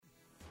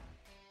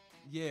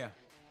Yeah.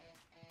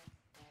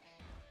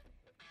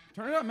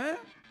 Turn it up, man.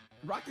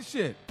 Rock the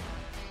shit.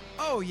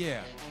 Oh,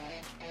 yeah.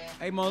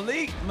 Hey,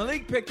 Malik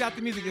picked out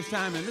the music this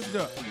time, man. Listen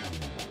to it.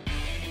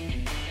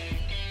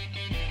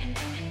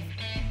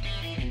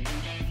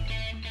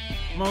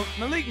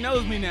 Malik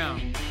knows me now.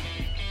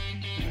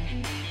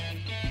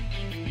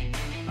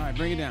 All right,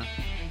 bring it down.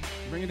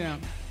 Bring it down.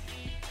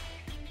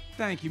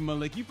 Thank you,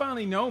 Malik. You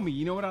finally know me.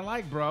 You know what I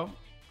like, bro.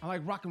 I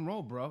like rock and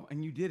roll, bro.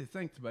 And you did it.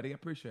 Thanks, buddy. I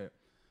appreciate it.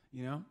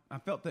 You know, I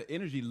felt the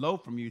energy low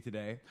from you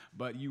today,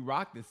 but you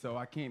rocked it, so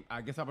I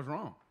guess I was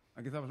wrong.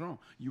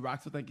 You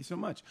rocked, so thank you so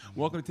much.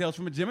 Welcome to Tales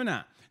from a Gemini.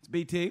 It's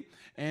BT,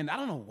 and I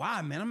don't know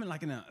why, man. I'm in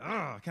like in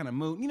a kind of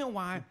mood. You know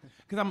why?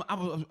 Because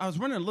I was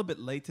running a little bit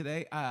late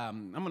today.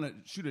 I'm gonna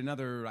shoot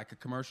another like a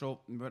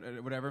commercial,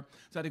 whatever.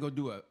 So I had to go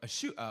do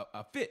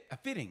a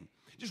fitting,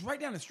 just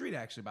right down the street,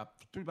 actually, about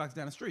 3 blocks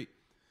down the street.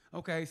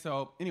 Okay,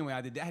 so anyway,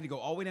 I had to go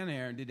all the way down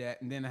there and did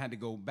that, and then I had to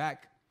go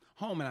back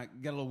home and I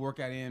got a little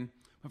workout in.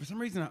 But for some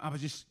reason, I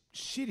was just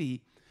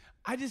shitty.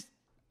 I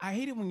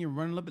hate it when you're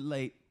running a little bit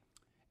late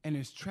and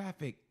there's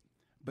traffic,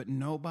 but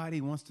nobody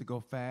wants to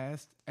go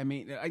fast. I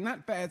mean, like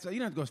not fast. You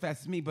don't have to go as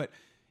fast as me, but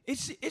it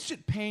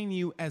should pain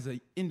you as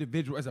an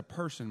individual, as a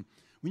person,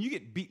 when you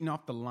get beaten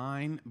off the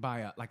line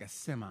by a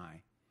semi.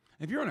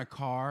 If you're in a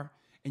car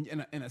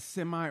and a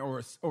semi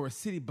or a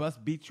city bus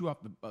beats you off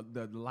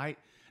the light,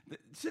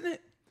 shouldn't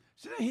it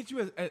hit you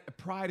as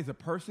pride as a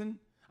person?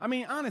 I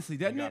mean, honestly,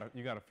 doesn't it?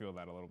 You got to feel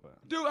that a little bit.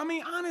 Dude, I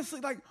mean,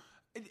 honestly, like,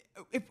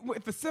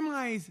 if a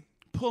semi's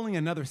pulling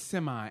another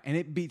semi and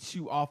it beats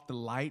you off the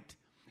light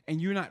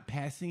and you're not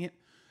passing it,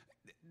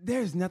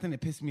 there's nothing that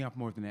pisses me off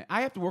more than that.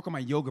 I have to work on my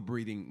yoga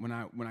breathing when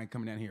I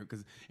come down here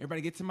because everybody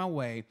gets in my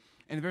way.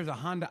 And if there's a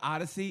Honda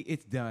Odyssey,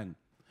 it's done.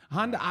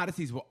 Honda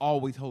Odysseys will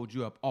always hold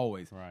you up,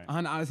 always. Right. A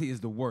Honda Odyssey is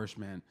the worst,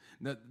 man.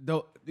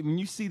 When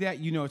you see that,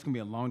 you know it's going to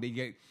be a long day.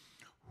 You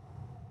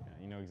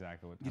know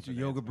exactly what. Get your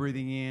yoga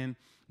breathing in.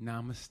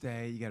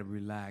 Namaste. You got to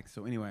relax.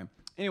 So anyway,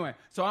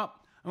 so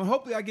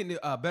hopefully I get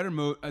into a better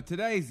mood.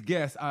 Today's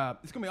guest,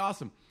 it's gonna be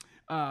awesome.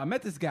 I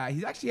met this guy.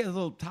 He actually has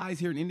little ties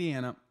here in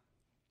Indiana.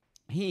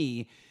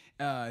 He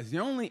is the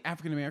only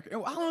African American.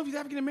 I don't know if he's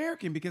African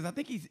American because I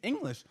think he's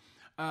English.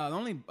 The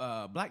only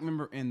black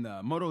member in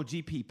the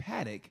MotoGP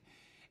paddock,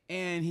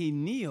 and he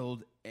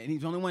kneeled, and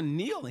he's the only one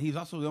kneeling. He's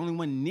also the only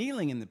one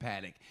kneeling in the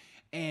paddock.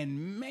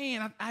 And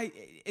man,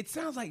 it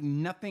sounds like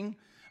nothing.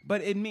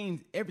 But it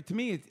means to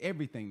me, it's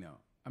everything, though.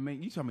 I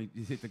mean, you told me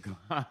just hit the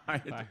glide.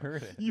 I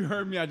heard it. You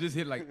heard me. I just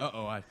hit like,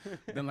 uh-oh.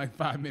 Then like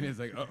 5 minutes,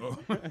 like, uh-oh.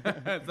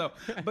 So,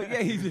 but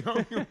yeah, he's the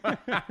only one.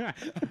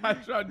 I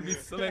tried to be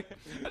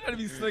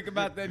slick.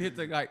 About that. Hit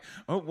the like,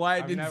 oh, why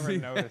I didn't see.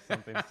 I've never noticed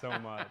something so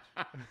much.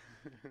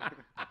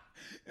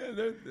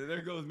 Yeah,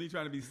 there goes me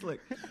trying to be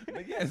slick.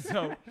 But yeah,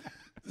 so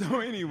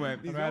anyway.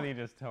 I'd rather you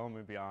just tell him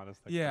and be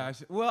honest. Yeah.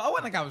 Well, I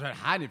wasn't like I was trying to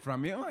hide it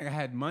from you. I wasn't like I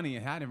had money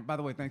and hide it. By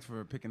the way, thanks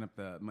for picking up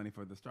the money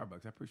for the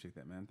Starbucks. I appreciate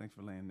that, man. Thanks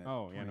for laying that.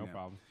 Oh, yeah, no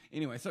problem.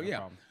 Anyway, so no yeah.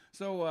 problem.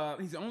 So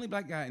he's the only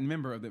black guy and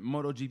member of the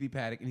MotoGP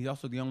paddock, and he's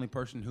also the only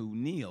person who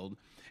kneeled.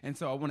 And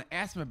so I want to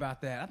ask him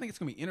about that. I think it's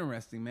going to be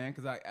interesting, man,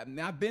 because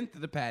I've been to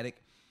the paddock.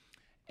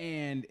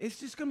 And it's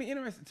just going to be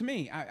interesting to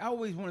me. I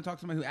always want to talk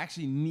to somebody who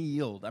actually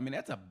kneeled. I mean,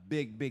 that's a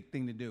big, big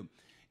thing to do.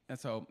 And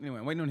so, anyway,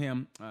 I'm waiting on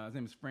him. His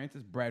name is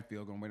Francis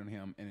Bradfield. Going to wait on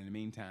him. And in the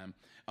meantime,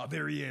 oh,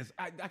 there he is.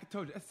 I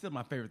told you, that's still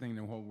my favorite thing in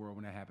the whole world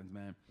when that happens,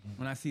 man.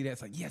 When I see that,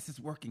 it's like, yes, it's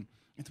working.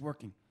 It's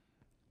working.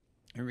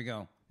 Here we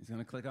go. He's going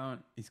to click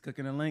on. He's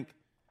clicking the link.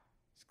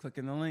 He's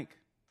clicking the link.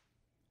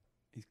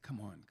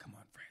 Come on,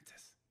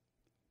 Francis.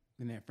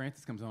 And then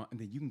Francis comes on, and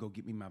then you can go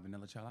get me my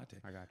vanilla chai latte.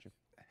 I got you.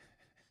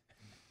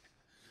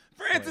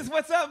 Francis,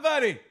 what's up,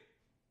 buddy?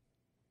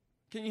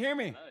 Can you hear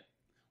me? Hello.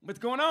 What's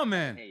going on,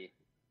 man? Hey.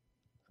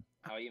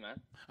 How are you, man?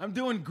 I'm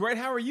doing great.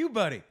 How are you,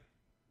 buddy?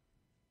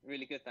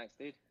 Really good, thanks,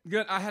 dude.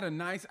 Good. I had a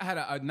nice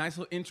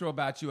little intro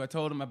about you. I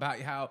told him about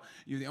how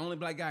you're the only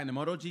black guy in the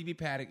MotoGP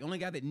paddock, the only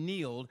guy that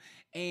kneeled,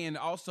 and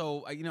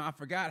also, I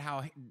forgot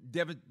how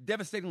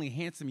devastatingly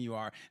handsome you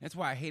are. That's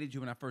why I hated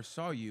you when I first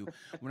saw you.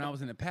 When I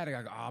was in the paddock,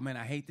 I go, oh man,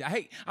 I hate that.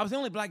 I was the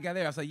only black guy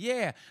there. I was like,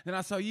 yeah. Then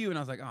I saw you, and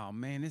I was like, oh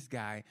man, this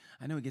guy,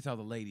 I know he gets all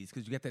the ladies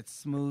because you got that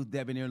smooth,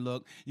 debonair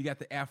look, you got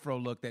the afro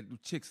look that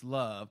chicks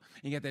love,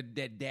 and you got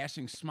that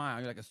dashing smile.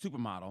 You're like a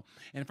supermodel.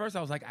 And at first,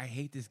 I was like, I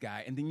hate this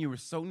guy, and then you were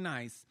so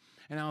nice.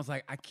 And I was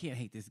like, I can't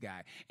hate this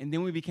guy. And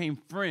then we became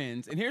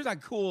friends. And here's how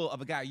cool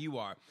of a guy you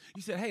are.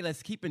 You said, hey,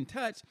 let's keep in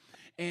touch.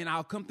 And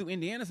I'll come through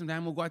Indiana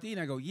sometime. We'll go out to eat.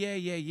 And I go,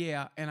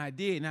 yeah. And I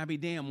did. And I'll be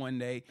damned one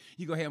day.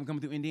 You go, hey, I'm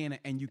coming through Indiana.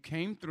 And you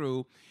came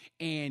through.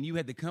 And you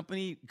had the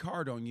company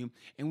card on you.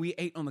 And we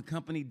ate on the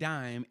company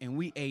dime. And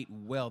we ate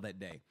well that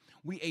day.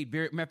 We ate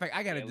matter of fact,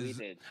 I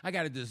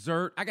got a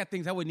dessert. I got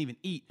things I wouldn't even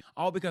eat.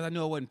 All because I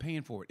knew I wasn't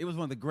paying for it. It was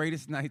one of the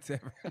greatest nights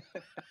ever.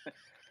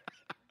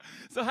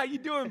 So how you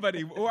doing,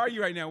 buddy? Where are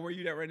you right now? Where are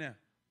you at right now?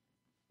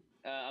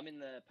 I'm in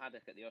the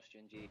paddock at the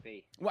Austrian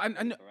GP. Well,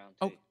 I know.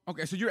 Oh,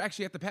 okay. So you're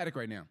actually at the paddock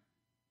right now.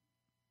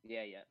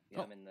 Yeah.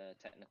 I'm in the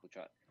technical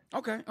track.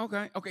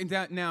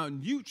 Okay. Now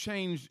you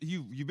changed.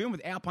 You've been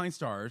with Alpine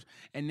Stars,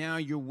 and now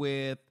you're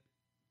with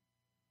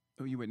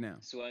Who you with now?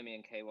 Suomi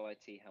and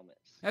KYT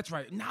helmets. That's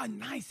right.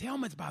 Nice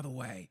helmets, by the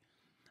way.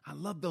 I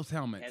love those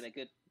helmets. Yeah, they're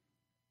good.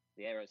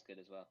 The aero's good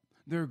as well.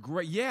 They're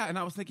great. Yeah, and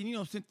I was thinking,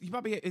 since you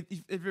probably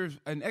if there's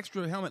an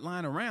extra helmet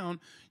lying around,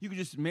 you could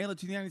just mail it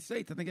to the United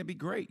States. I think that'd be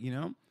great.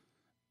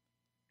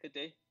 Could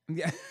do.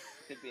 Yeah.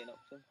 Could be an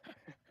option.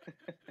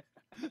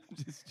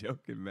 Just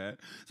joking, man.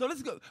 So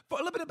let's go for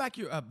a little bit about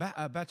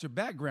your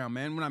background,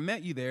 man. When I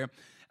met you there,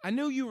 I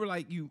knew you were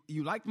like you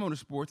liked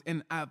motorsports,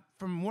 and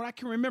from what I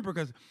can remember,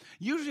 because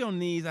usually on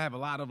these I have a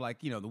lot of the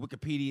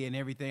Wikipedia and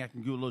everything. I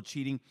can do a little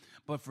cheating,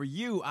 but for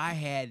you, I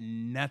had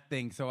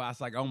nothing. So I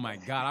was like, oh my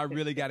God, I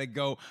really got to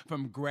go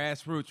from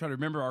grassroots. Try to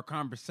remember our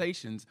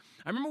conversations.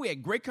 I remember we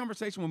had great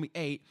conversation when we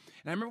ate,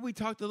 and I remember we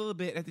talked a little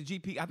bit at the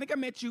GP. I think I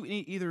met you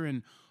either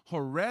in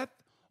Jerez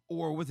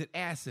or was it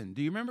Assen?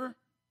 Do you remember?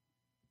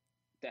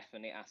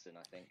 Definitely Assen,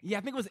 I think. Yeah, I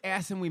think it was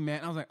Assen we met.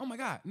 And I was like, oh my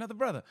God, another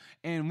brother.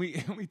 And we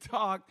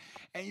talked,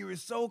 and you were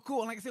so cool.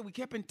 And like I said, we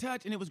kept in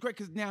touch, and it was great.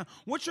 Because now,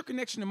 what's your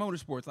connection to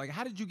motorsports? Like,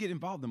 how did you get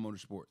involved in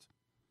motorsports?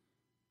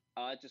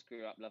 I just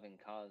grew up loving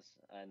cars,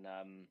 and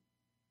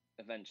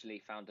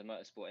eventually found a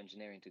motorsport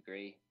engineering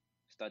degree,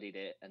 studied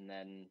it, and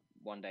then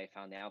one day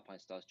found the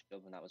Alpinestars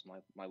job, and that was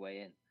my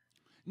way in.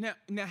 Now,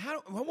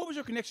 what was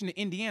your connection to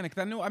Indiana?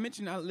 Because I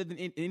mentioned I lived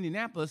in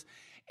Indianapolis,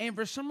 and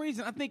for some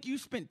reason, I think you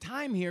spent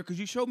time here because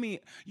you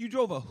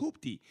drove a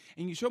hoopty,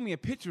 and you showed me a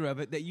picture of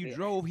it that you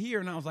drove here,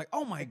 and I was like,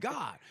 oh my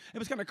God. It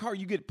was kind of a car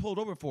you get pulled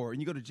over for and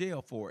you go to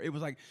jail for. It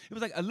was like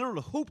a little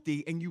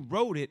hoopty, and you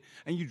rode it,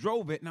 and you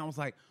drove it, and I was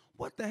like,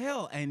 what the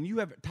hell? And you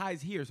have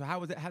ties here, so how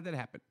did that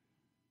happen?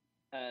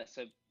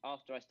 So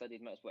after I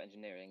studied motorsport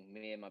engineering,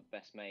 me and my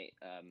best mate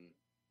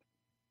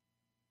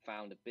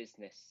found a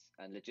business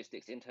and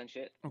logistics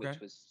internship,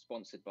 which was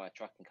sponsored by a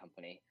trucking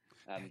company.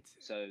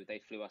 So they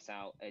flew us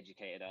out,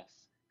 educated us,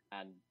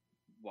 and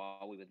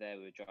while we were there,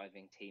 we were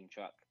driving team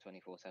truck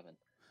 24/7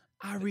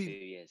 for 2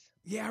 years.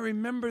 Yeah, I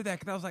remember that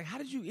because I was like, how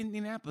did you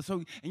Indianapolis?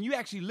 So, and you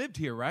actually lived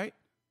here, right?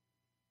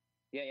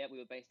 Yeah, we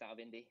were based out of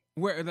Indy.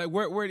 Where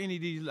in Indy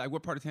did you,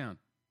 what part of town?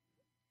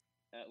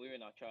 We were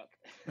in our truck.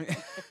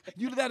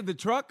 You lived out of the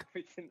truck?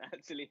 We didn't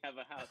actually have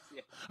a house,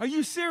 yeah. Are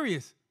you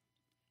serious?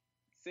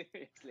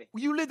 Seriously.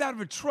 You lived out of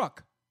a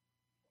truck?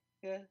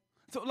 Yeah.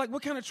 So,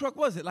 what kind of truck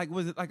was it?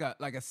 Was it like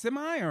a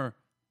semi or?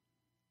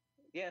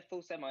 Yeah,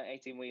 full semi,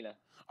 18-wheeler.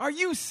 Are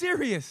you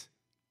serious?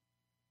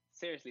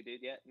 Seriously,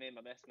 dude. Yeah, me and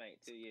my best mate,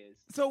 2 years.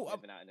 So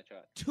living out in a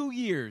truck. 2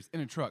 years in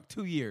a truck.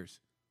 2 years.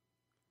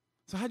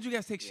 So how'd you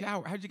guys take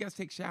How'd you guys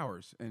take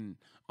showers and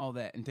all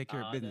that and take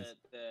care of business?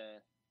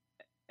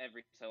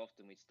 Every so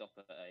often we'd stop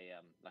at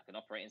an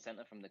operating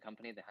center from the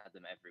company. They had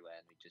them everywhere,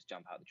 and we'd just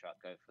jump out the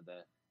truck, go for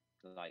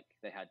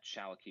they had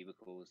shower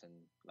cubicles and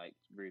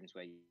rooms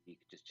where you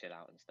could just chill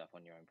out and stuff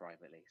on your own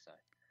privately.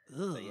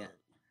 So yeah.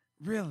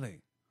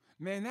 Really?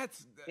 Man,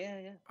 that's...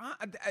 Yeah.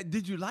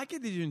 Did you like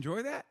it? Did you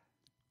enjoy that?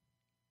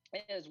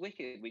 It was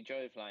wicked. We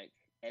drove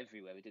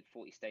everywhere. We did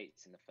 40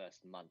 states in the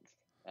first month.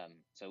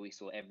 So we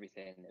saw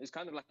everything. It was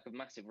kind of like a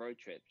massive road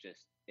trip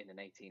just in an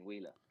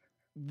 18-wheeler.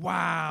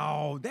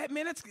 Wow.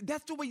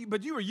 That's the way you...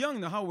 But you were young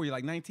though. How old were you?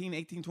 19,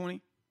 18,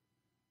 20?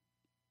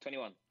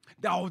 21.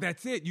 Oh,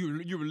 that's it.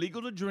 You were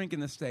legal to drink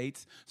in the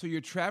States, so you're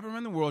traveling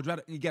around the world.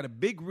 You got a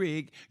big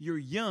rig. You're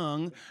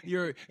young.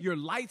 You're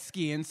light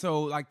skinned.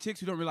 So chicks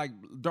who don't really like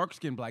dark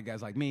skinned black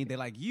guys like me, they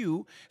like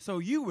you. So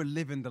you were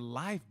living the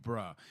life,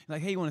 bruh.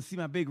 Like, hey, you want to see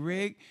my big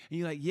rig? And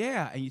you're like,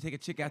 yeah. And you take a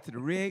chick out to the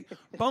rig.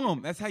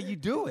 Boom. That's how you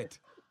do it,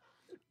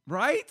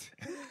 right?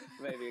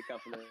 Maybe a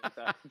couple of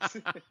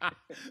times.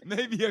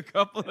 Maybe a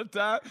couple of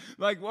times.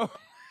 Well.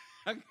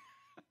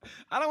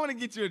 I don't want to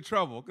get you in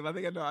trouble because I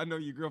think I know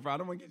your girlfriend. I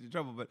don't want to get you in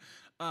trouble, but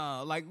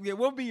what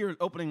would be your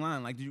opening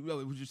line? Would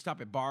you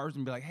stop at bars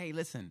and be like, "Hey,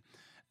 listen,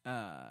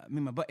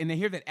 and they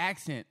hear that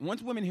accent.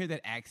 Once women hear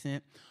that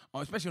accent,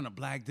 especially on a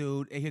black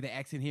dude, they hear the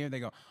accent here. They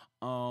go,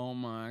 "Oh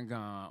my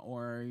God,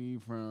 where are you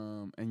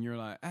from?" And you're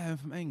like, "I'm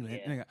from England."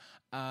 Yeah. And they go,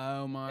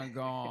 "Oh my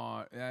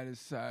God, that is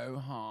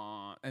so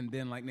hot." And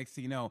then next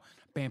thing you know,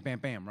 bam, bam,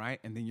 bam,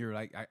 right? And then you're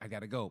like, "I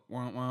gotta go,"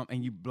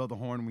 and you blow the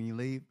horn when you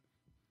leave.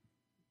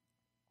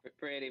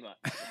 Pretty much.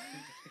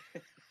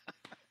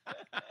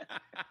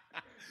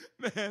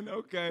 Man,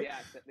 okay.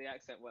 The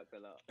accent worked a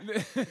lot.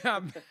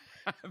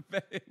 I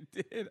bet it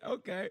did.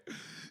 Okay.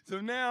 So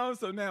now,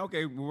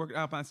 okay, we're working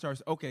Alpine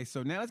Stars. Okay,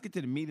 so now let's get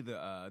to the meat of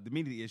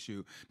the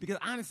issue. Because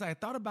honestly, I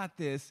thought about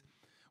this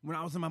when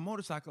I was on my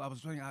motorcycle. I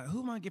was thinking, who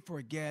am I going to get for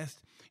a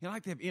guest? I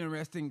like to have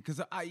interesting, because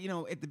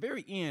at the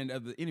very end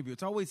of the interview,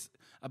 it's always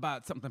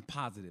about something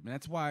positive. And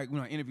that's why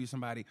when I interview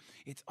somebody,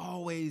 it's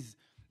always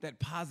that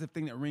positive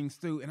thing that rings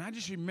through. And I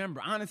just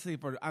remember, honestly,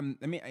 I'm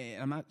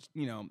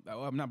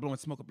not blowing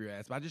smoke up your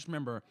ass, but I just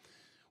remember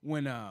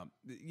when,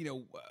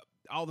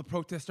 all the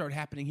protests started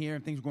happening here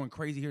and things were going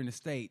crazy here in the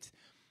States.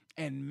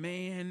 And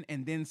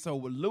then so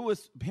what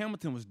Lewis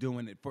Hamilton was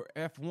doing it for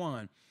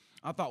F1,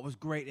 I thought was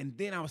great. And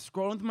then I was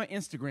scrolling through my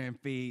Instagram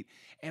feed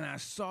and I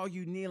saw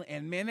you kneeling,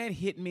 and man, that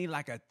hit me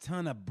like a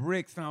ton of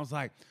bricks. And I was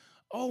like,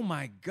 Oh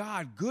my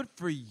God, good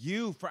for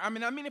you. I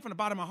mean it from the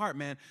bottom of my heart,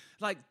 man.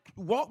 Like,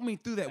 walk me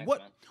through that. Thanks, what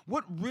man.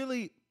 what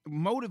really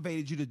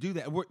motivated you to do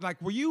that?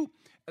 Were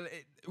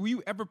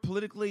you ever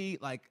politically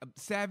like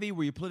savvy?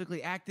 Were you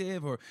politically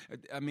active, or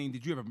I mean,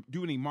 did you ever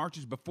do any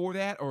marches before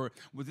that, or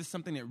was this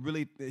something that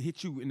really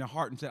hit you in the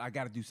heart and said, "I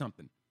got to do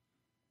something"?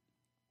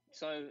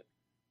 So,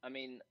 I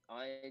mean,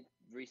 I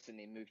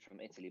recently moved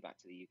from Italy back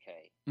to the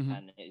UK, Mhm.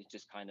 and it was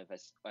just kind of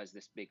as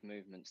this big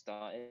movement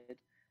started,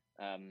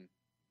 and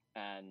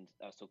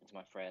I was talking to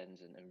my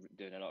friends and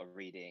doing a lot of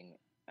reading,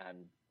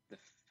 and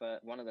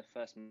one of the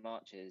first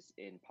marches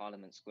in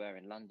Parliament Square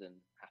in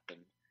London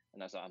happened,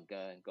 and I was like, I'm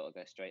got to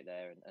go straight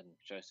there and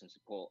show some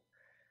support,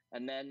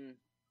 and then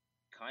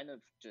kind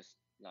of just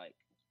like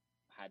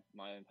had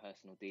my own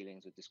personal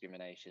dealings with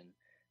discrimination,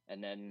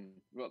 and then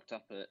rocked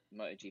up at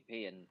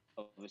MotoGP, and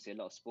obviously a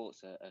lot of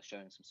sports are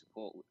showing some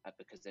support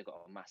because they've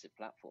got a massive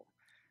platform,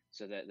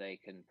 so that they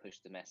can push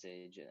the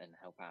message and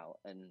help out.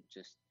 And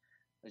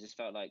I just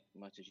felt like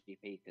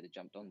MotoGP could have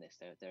jumped on this.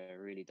 They're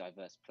a really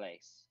diverse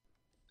place,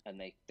 and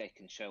they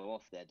can show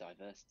off their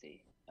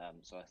diversity.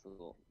 So I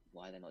thought,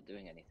 why are they not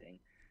doing anything?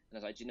 And I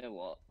was like, do you know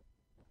what?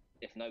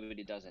 If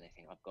nobody does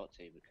anything, I've got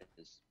to,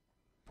 because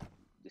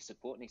the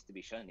support needs to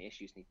be shown, the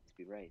issues need to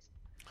be raised.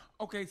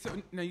 Okay,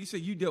 so now you said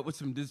you dealt with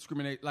some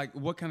discrimination. Like,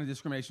 what kind of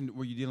discrimination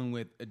were you dealing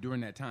with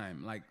during that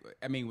time? Like,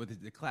 I mean,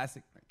 with the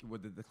classic, well,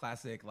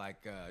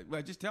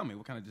 just tell me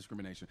what kind of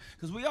discrimination.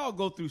 Because we all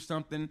go through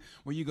something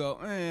where you go,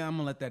 I'm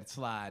gonna let that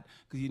slide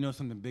because you know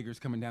something bigger is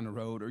coming down the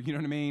road, or you know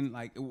what I mean?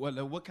 Like, what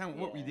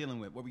were you dealing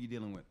with? What were you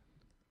dealing with?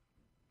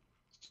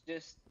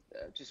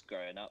 Just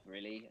growing up,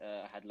 really.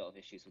 I had a lot of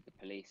issues with the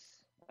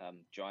police,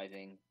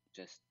 driving,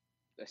 just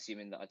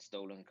assuming that I'd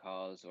stolen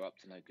cars or up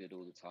to no good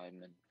all the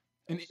time, and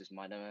it was just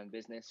minding my own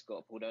business.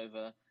 Got pulled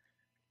over,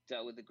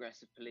 dealt with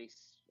aggressive police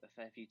a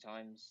fair few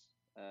times.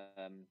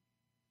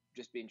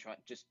 Just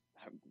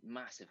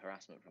massive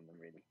harassment from them,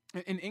 really.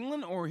 In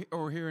England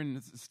or here in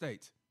the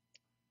States?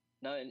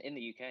 No, in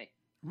the UK.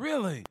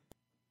 Really?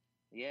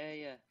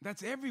 Yeah.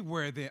 That's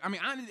everywhere then. I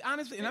mean,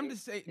 honestly, and I'm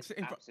just saying, it's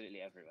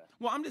absolutely everywhere.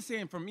 Well, I'm just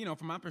saying from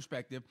my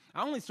perspective,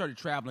 I only started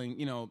traveling,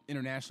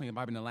 internationally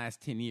about in the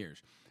last 10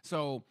 years.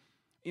 So,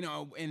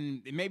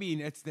 and maybe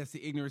that's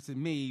the ignorance of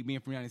me being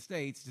from the United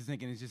States, just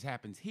thinking it just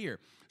happens here.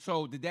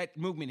 So did that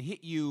movement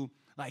hit you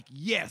like,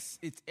 yes,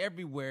 it's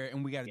everywhere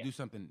and we got to do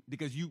something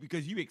because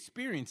you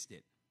experienced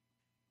it?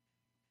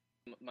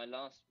 My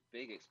last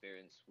big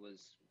experience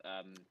was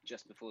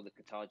just before the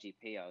Qatar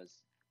GP. I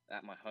was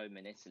at my home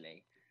in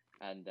Italy,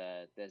 and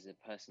there's a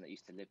person that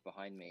used to live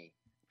behind me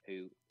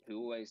who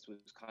always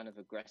was kind of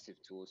aggressive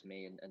towards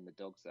me and the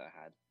dogs that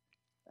I had.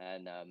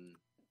 And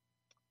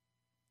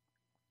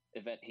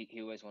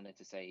he always wanted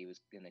to say he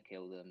was going to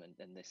kill them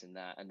and this and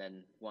that. And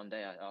then one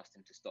day I asked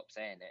him to stop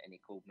saying it, and he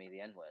called me the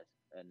N-word,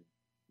 and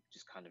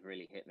just kind of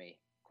really hit me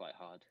quite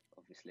hard,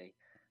 obviously.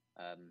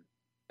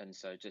 And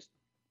so just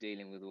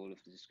dealing with all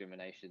of the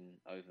discrimination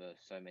over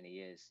so many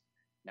years,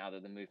 now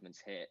that the movement's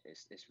hit,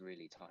 it's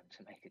really time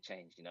to make a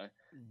change,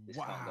 This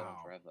can't go on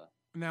forever.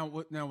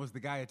 Now, was the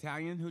guy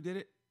Italian who did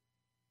it?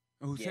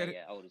 Who said it?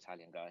 Yeah, old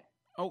Italian guy.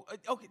 Oh,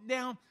 okay.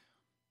 Now,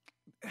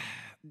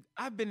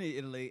 I've been to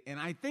Italy, and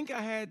I think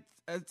I had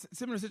a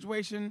similar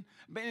situation.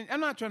 But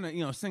I'm not trying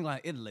to, single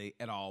out Italy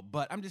at all.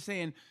 But I'm just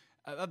saying,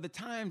 of the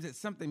times that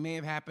something may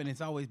have happened,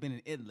 it's always been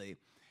in Italy.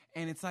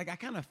 And it's like I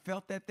kind of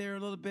felt that there a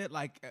little bit.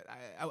 Like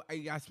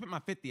I spent my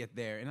 50th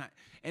there,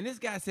 and this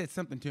guy said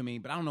something to me,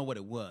 but I don't know what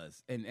it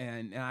was.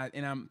 And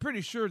I'm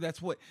pretty sure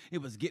that's what it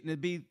was getting to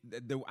be.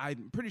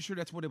 I'm pretty sure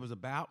that's what it was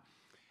about.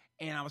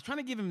 And I was trying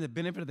to give him the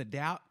benefit of the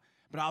doubt,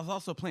 but I was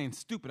also playing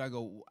stupid. I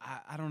go,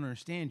 I don't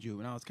understand you.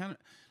 And I was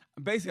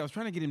I was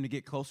trying to get him to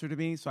get closer to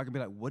me so I could be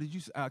like, what did you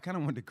say? I kind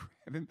of wanted to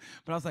grab him,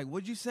 but I was like,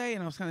 what'd you say?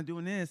 And I was kind of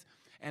doing this.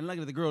 And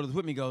luckily the girl that was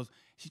with me goes,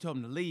 she told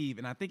him to leave.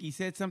 And I think he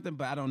said something,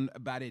 but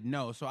I didn't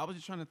know. So I was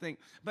just trying to think,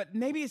 but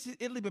maybe it's just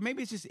Italy, but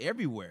maybe it's just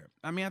everywhere.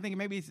 I mean, I think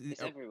maybe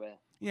it's everywhere.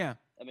 Yeah.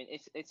 I mean,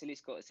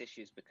 Italy's got its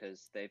issues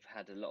because they've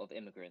had a lot of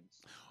immigrants.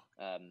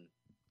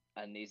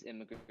 And these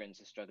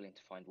immigrants are struggling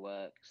to find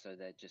work. So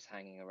they're just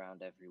hanging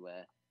around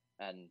everywhere.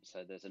 And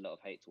so there's a lot of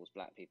hate towards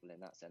black people in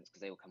that sense because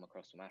they all come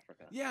across from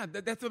Africa. Yeah,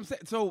 that's what I'm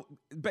saying. So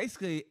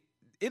basically,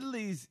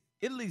 Italy's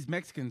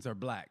Mexicans are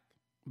black.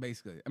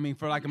 Basically, I mean,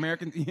 for like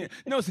Americans,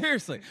 no,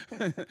 seriously,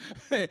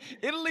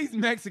 Italy's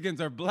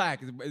Mexicans are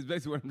black. Is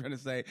basically what I'm trying to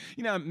say.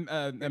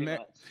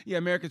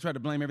 America tried to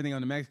blame everything on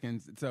the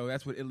Mexicans, so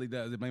that's what Italy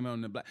does. They blame it on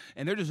the black,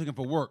 and they're just looking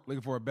for work,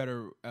 looking for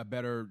a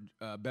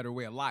better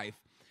way of life.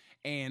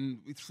 And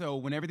so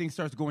when everything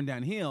starts going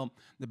downhill,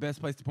 the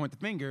best place to point the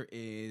finger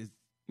is,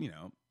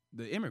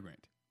 the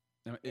immigrant.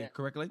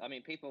 Correctly? I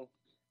mean, people.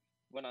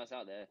 When I was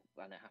out there,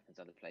 and it happens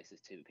other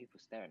places too, people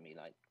stare at me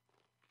like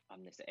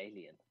I'm this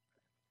alien.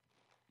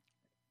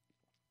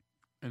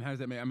 And how does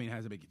that make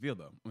you feel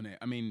though?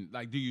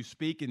 Do you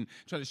speak and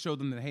try to show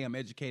them that, hey, I'm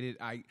educated,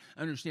 I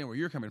understand where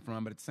you're coming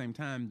from, but at the same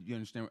time, you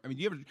understand? I mean,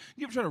 do you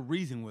ever try to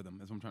reason with them?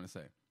 That's what I'm trying to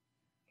say.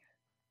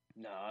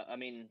 No, I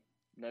mean,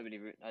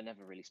 I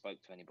never really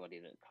spoke to anybody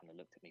that kind of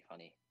looked at me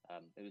funny.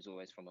 It was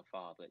always from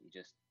afar, but you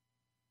just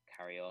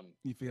carry on.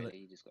 You feel really.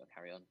 it. You just got to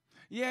carry on.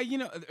 Yeah,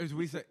 as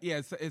we say,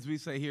 as we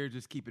say here,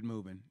 just keep it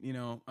moving.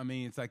 I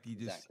mean, it's like you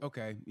just Exactly.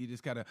 okay, you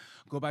just gotta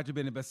go about your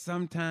business. But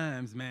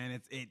sometimes,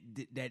 man,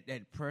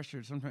 that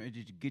pressure. Sometimes it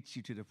just gets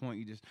you to the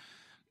point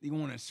you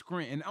want to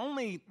scream. And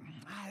only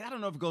I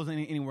don't know if it goes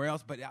anywhere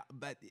else, but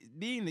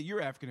being that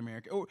you're African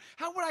American, or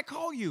how would I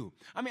call you?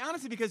 I mean,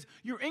 honestly, because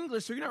you're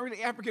English, so you're not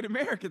really African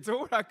American. So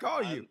what would I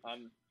call you?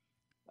 I'm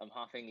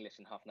half English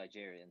and half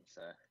Nigerian,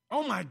 so.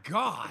 Oh my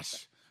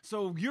gosh.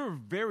 So you're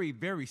very,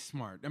 very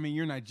smart. I mean,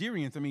 you're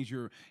Nigerian, so that means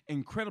you're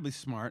incredibly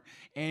smart,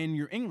 and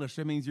you're English,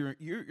 that means you're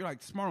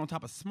like smart on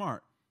top of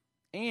smart.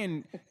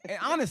 And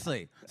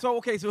honestly, so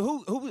okay, so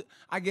who?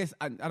 I guess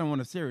I don't want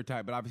to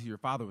stereotype, but obviously your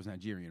father was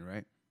Nigerian,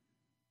 right?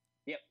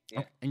 Yep. Yeah.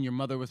 Okay. And your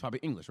mother was probably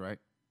English, right?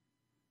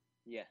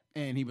 Yeah.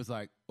 And he was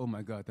like, "Oh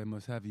my God, they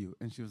must have you."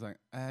 And she was like,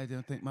 "I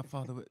don't think my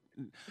father would.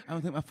 I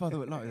don't think my father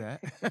would like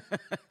that."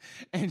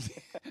 and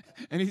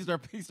he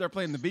started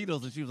playing the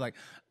Beatles, and she was like,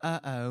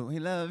 "Uh-oh, he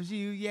loves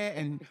you, yeah."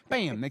 And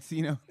bam, next thing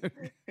you know.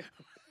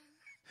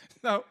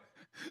 So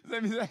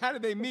how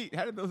did they meet?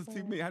 How did those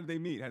two meet? How did they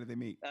meet?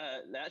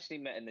 They actually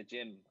met in the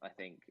gym, I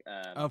think.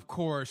 Of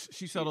course,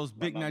 she saw those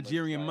my big mum was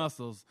Nigerian like-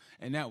 muscles,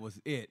 and that was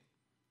it.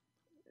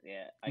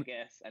 Yeah, I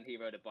guess. And he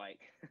rode a bike.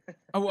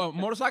 Oh, well,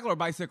 motorcycle or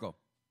bicycle?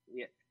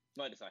 Yeah,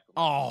 motorcycle.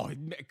 Oh,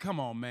 come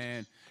on,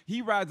 man.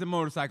 He rides a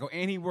motorcycle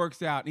and he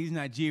works out. He's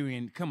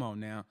Nigerian. Come on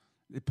now.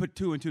 They put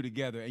two and two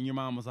together, and your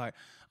mom was like,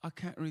 "I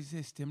can't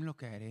resist him.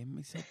 Look at him.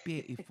 He's so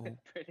beautiful.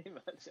 Pretty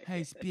much. Hey,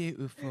 he's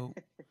beautiful.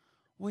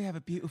 We have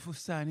a beautiful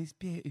son. He's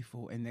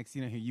beautiful." And next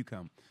thing you know, here you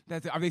come.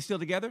 Are they still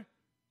together?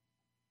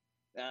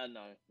 No,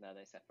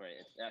 they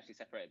separated. They actually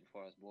separated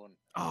before I was born.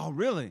 Oh,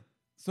 really?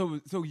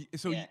 So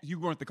Yeah. you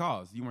weren't the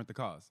cause. You weren't the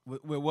cause.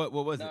 What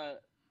was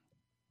it?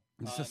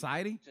 No,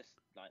 Society?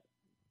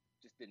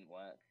 just didn't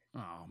work.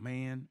 Oh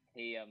man.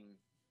 He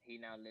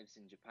now lives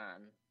in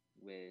Japan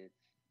with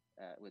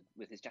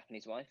his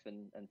Japanese wife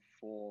and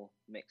 4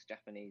 mixed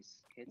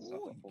Japanese kids. So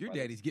I've Ooh, got 4 your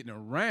brothers. daddy's getting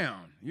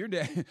around. Your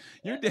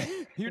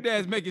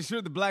dad's making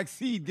sure the black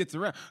seed gets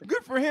around.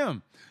 Good for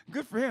him.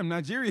 Good for him.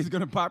 Nigeria is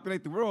going to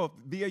populate the world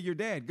via your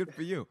dad. Good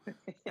for you.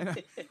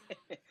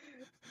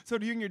 So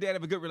do you and your dad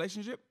have a good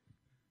relationship?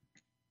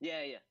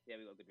 Yeah, we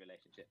got a good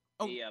relationship.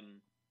 Oh.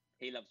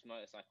 He loves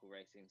motorcycle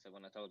racing, so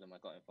when I told him I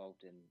got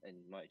involved in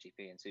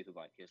MotoGP and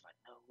Superbike, he was like,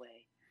 "No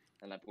way!"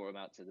 And I brought him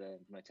out to the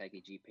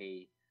Motegi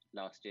GP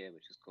last year,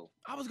 which was cool.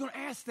 I was going to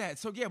ask that.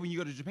 So yeah, when you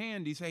go to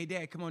Japan, do you say, "Hey,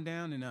 Dad, come on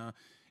down, and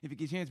if you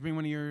get a chance, bring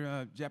one of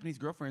your Japanese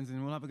girlfriends,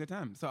 and we'll have a good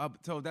time."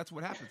 So that's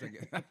what happens, I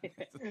guess.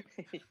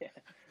 Yeah.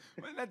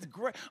 Well, that's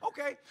great.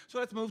 Okay, so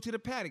let's move to the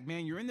paddock,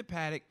 man. You're in the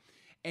paddock,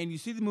 and you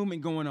see the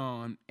movement going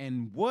on.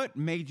 And what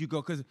made you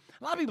go? Because a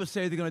lot of people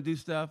say they're going to do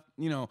stuff.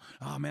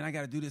 Oh man, I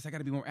got to do this. I got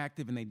to be more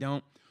active, and they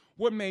don't.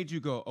 What made you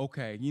go?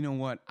 Okay, you know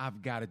what?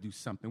 I've got to do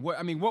something.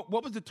 What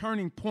was the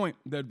turning point?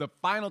 The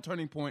final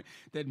turning point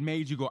that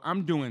made you go?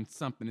 I'm doing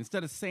something.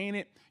 Instead of saying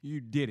it,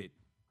 you did it.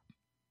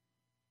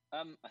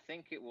 I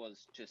think it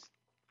was just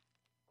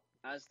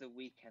as the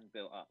weekend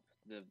built up,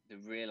 the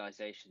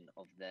realization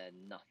of there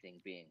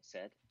nothing being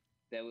said.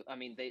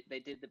 They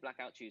did the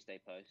Blackout Tuesday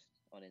post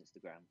on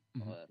Instagram,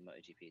 or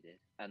MotoGP did,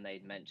 and they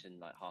mentioned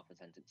like half a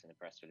sentence in a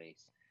press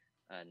release,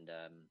 and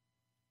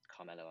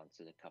Carmelo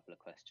answered a couple of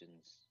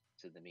questions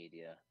to the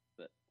media,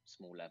 but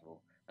small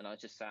level, and I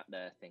just sat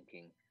there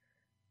thinking,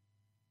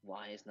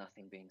 why is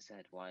nothing being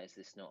said? Why is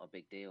this not a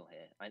big deal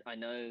here? I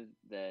know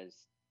there's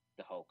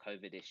the whole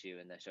COVID issue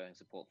and they're showing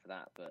support for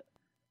that, but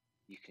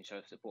you can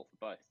show support for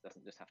both. It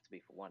doesn't just have to be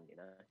for one,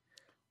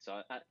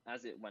 So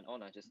as it went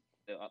on, I just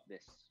built up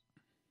this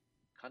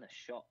kind of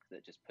shock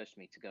that just pushed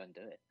me to go and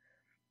do it.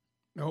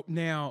 Oh,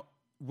 now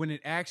when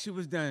it actually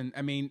was done,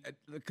 I mean,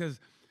 because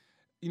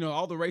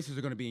all the races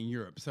are going to be in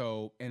Europe.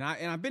 So, and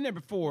I've been there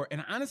before,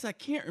 and honestly, I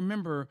can't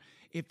remember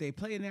if they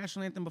played a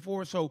national anthem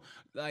before. So,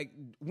 like,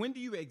 when do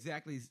you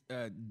exactly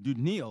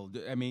kneel?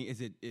 I mean,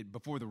 is it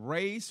before the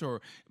race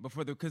or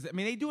before because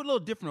they do it a little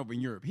different over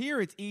in Europe.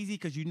 Here, it's easy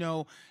because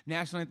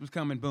national anthem's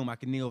coming, boom, I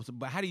can kneel. So,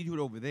 but how do you do it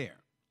over there?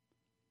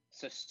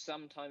 So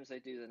sometimes they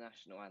do the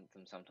national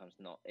anthem, sometimes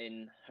not.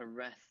 In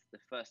Jerez, the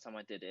first time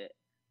I did it,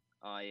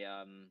 I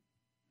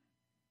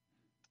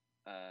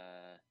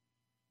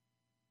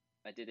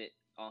did it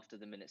after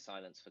the minute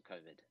silence for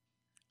COVID.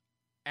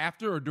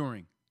 After or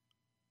during?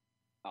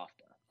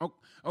 After.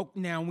 Oh,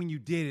 now when you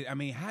did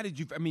it, how did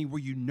you? Were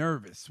you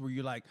nervous? Were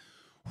you like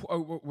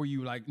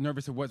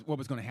nervous of what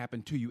was going to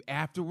happen to you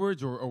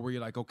afterwards, or were you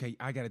like, okay,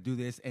 I got to do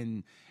this,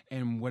 and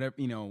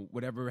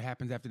whatever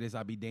happens after this,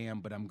 I'll be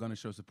damned, but I'm going to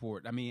show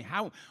support.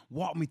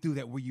 Walk me through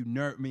that. Were you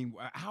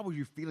how were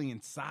you feeling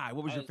inside?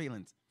 What was your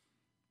feelings?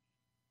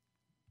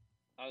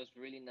 I was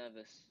really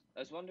nervous. I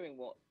was wondering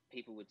what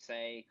people would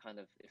say, kind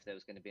of if there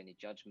was going to be any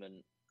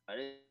judgment. I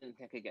didn't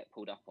think I could get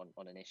pulled up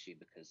on an issue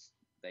because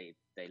they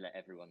let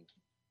everyone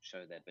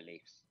show their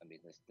beliefs.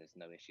 There's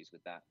no issues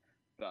with that.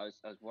 but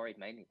I was worried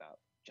mainly about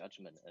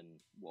judgment and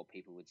what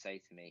people would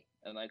say to me,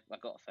 and I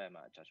got a fair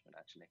amount of judgment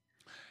actually.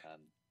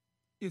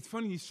 It's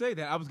funny you say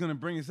that. I was going to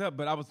bring this up,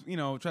 but I was,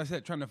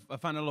 trying to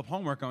find a little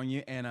homework on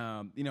you. And,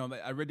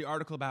 I read the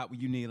article about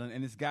you kneeling,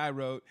 and this guy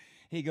wrote,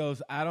 he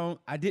goes,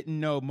 I didn't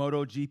know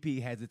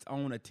MotoGP has its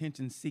own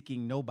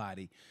attention-seeking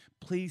nobody.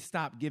 Please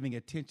stop giving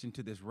attention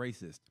to this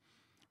racist.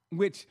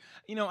 Which,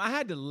 I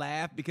had to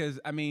laugh because,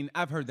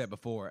 I've heard that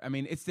before.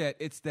 It's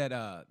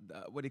that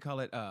what do you call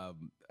it?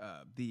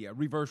 The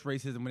reverse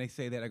racism. When they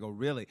say that, I go,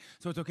 really?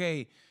 So it's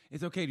okay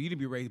to you to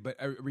be racist, but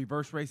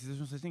reverse racism, there's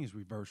no such thing as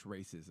reverse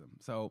racism.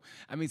 So,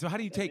 so how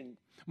do you take,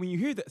 when you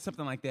hear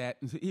something like that,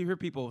 and you hear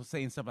people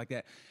saying stuff like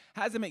that,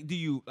 how does it make, do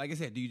you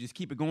just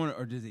keep it going,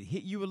 or does it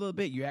hit you a little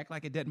bit? You act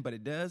like it doesn't, but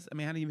it does?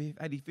 How do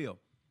you feel?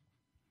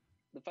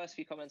 The first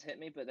few comments hit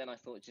me, but then I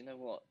thought, you know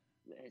what?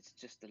 It's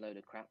just a load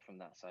of crap from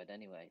that side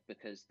anyway,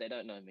 because they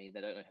don't know me,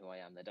 they don't know who I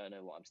am, they don't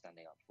know what I'm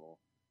standing up for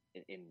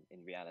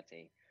in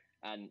reality.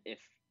 And if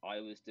I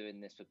was doing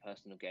this for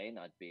personal gain,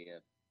 I'd be a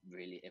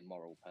really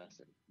immoral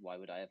person. Why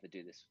would I ever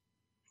do this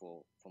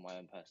for my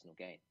own personal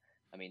gain?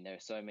 There are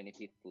so many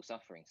people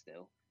suffering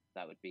still.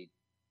 That would be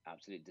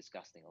absolutely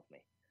disgusting of me.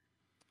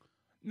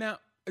 Now,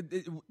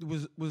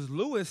 was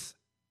Lewis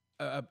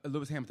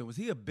Hamilton, was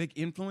he a big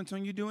influence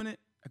on you doing it?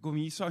 Like when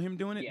you saw him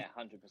doing it? Yeah,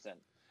 100%.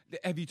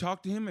 Have you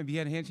talked to him? Have you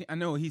had a handshake? I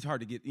know he's hard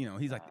to get.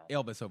 He's like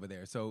Elvis over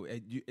there. So,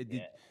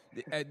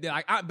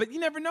 but you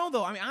never know,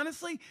 though.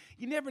 Honestly,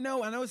 you never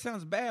know. I know it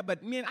sounds bad,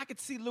 but man, I could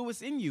see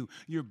Lewis in you.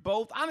 You're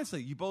both,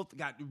 honestly, you both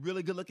got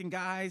really good-looking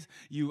guys.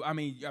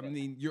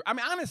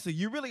 Honestly,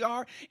 you really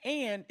are.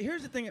 And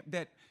here's the thing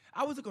that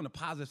I was looking on the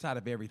positive side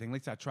of everything. At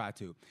least I try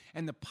to.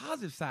 And the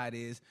positive side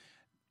is,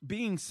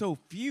 being so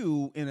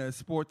few in a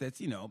sport that's,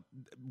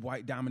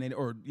 white dominated,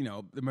 or,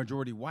 the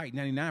majority white,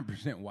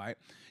 99% white,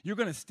 you're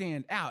going to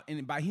stand out.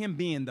 And by him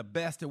being the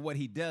best at what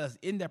he does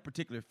in that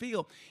particular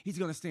field, he's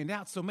going to stand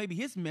out. So maybe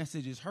his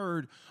message is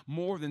heard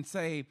more than,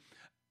 say,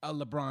 a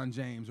LeBron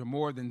James, or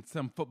more than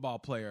some football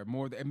player,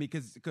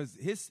 because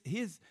his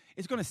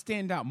it's going to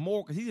stand out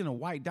more because he's in a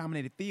white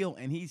dominated field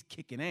and he's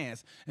kicking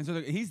ass. And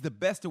so he's the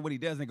best at what he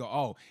does. And they go,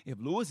 oh, if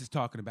Lewis is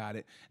talking about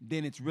it,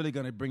 then it's really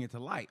going to bring it to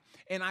light.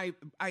 And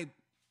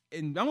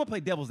and I'm going to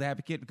play devil's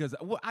advocate because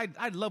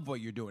I love what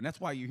you're doing.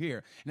 That's why you're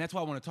here. And that's why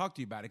I want to talk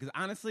to you about it. Because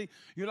honestly,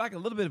 you're like a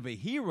little bit of a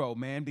hero,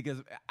 man.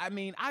 Because,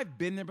 I've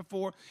been there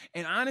before.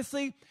 And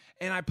honestly,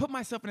 I put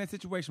myself in that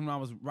situation when I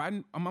was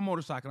riding on my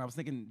motorcycle and I was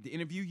thinking to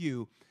interview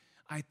you.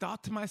 I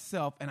thought to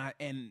myself, and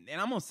I'm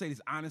going to say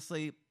this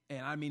honestly,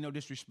 and I mean no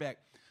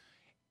disrespect.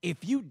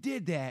 If you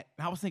did that,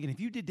 I was thinking, if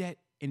you did that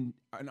in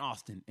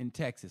Austin, in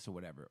Texas or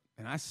whatever,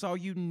 and I saw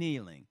you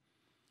kneeling,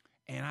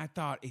 and I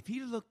thought, if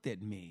he looked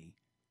at me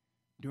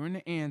during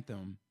the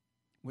anthem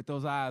with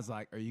those eyes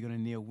like, are you going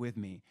to kneel with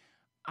me?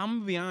 I'm going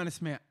to be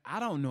honest, man, I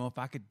don't know if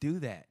I could do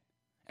that.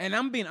 And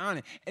I'm being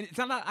honest. And it's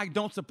not like I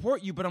don't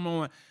support you, but I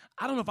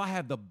don't know if I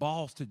have the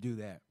balls to do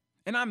that.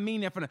 And I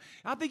mean that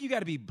I think you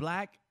got to be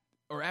black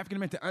or African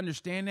American to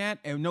understand that,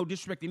 and no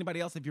disrespect to anybody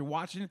else if you're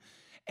watching.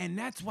 And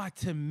that's why,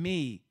 to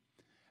me,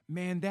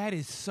 man, that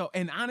is so.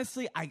 And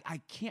honestly,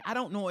 I can't. I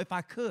don't know if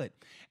I could.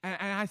 And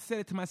I said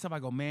it to myself. I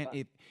go, man,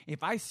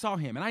 if I saw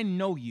him, and I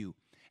know you,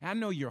 and I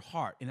know your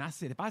heart, and I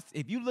said,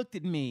 if you looked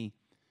at me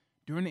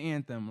during the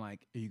anthem,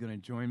 like, are you gonna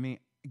join me,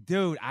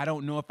 dude? I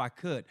don't know if I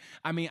could.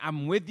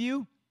 I'm with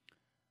you,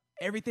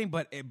 everything,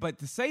 but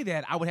to say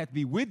that, I would have to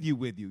be with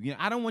you.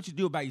 I don't want you to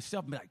do it by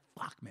yourself and be like,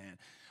 fuck, man.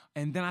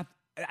 And then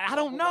I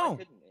don't know.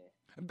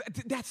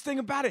 That's the thing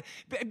about it,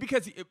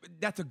 because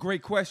that's a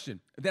great question.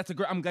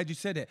 I'm glad you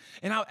said that.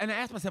 And I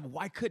asked myself,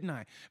 why couldn't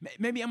I?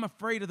 Maybe I'm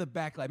afraid of the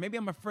backlash. Maybe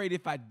I'm afraid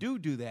if I do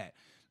that,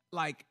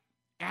 like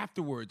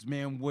afterwards,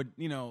 man, would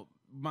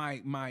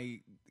my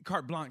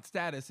carte blanche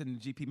status in the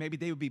GP? Maybe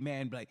they would be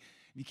mad and be like,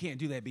 you can't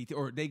do that, BT.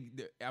 Or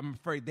I'm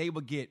afraid they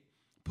would get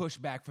pushed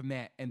back from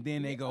that, and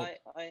then they go.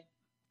 I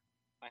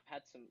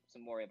had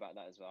some worry about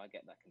that as well. I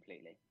get that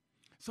completely.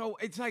 So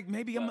it's like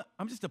maybe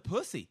I'm just a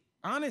pussy.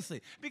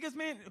 Honestly, because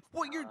man,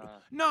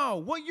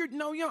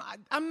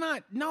 I'm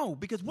not. No,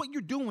 because what you're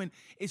doing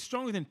is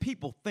stronger than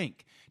people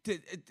think.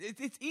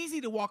 It's easy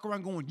to walk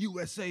around going,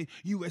 USA,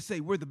 USA,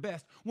 we're the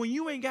best, when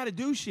you ain't got to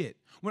do shit.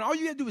 When all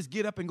you got to do is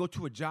get up and go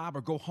to a job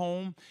or go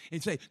home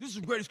and say, this is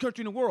the greatest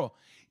country in the world.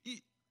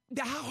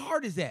 How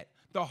hard is that?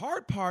 The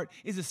hard part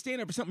is to stand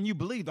up for something you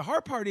believe. The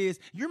hard part is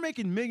you're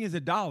making millions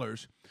of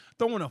dollars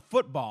throwing a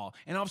football,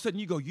 and all of a sudden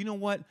you go, you know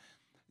what?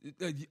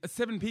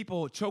 7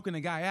 people choking a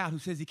guy out who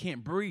says he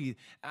can't breathe.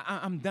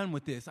 I'm done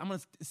with this. I'm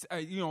gonna,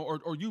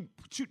 or you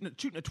shooting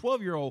a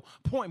 12-year-old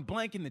point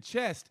blank in the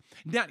chest,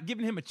 not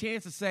giving him a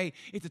chance to say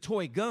it's a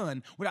toy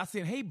gun without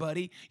saying, "Hey,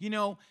 buddy,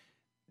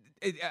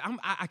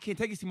 I can't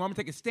take this anymore. I'm gonna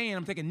take a stand.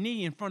 I'm gonna take a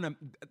knee in front of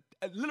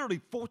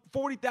literally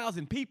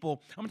 40,000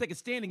 people. I'm going to take a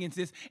stand against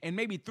this, and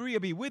maybe 3 will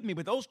be with me.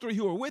 But those 3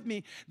 who are with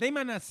me, they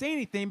might not say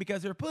anything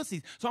because they're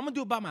pussies. So I'm going to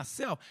do it by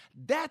myself.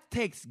 That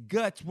takes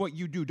guts, what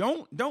you do.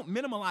 Don't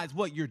minimize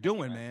what you're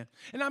doing, man.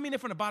 And I mean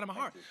it from the bottom of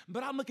my heart.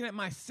 But I'm looking at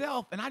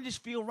myself, and I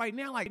just feel right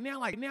now like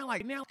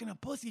looking a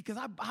pussy because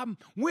I'm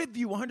with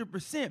you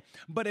 100%.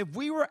 But if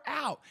we were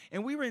out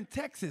and we were in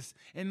Texas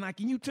and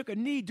you took a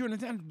knee during the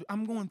time,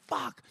 I'm going,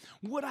 fuck,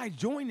 would I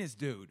join this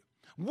dude?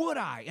 Would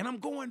I? And I'm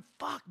going,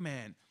 fuck,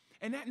 man.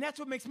 And that's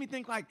what makes me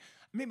think like,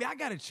 maybe I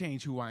got to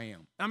change who I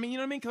am. I mean, you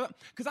know what I mean?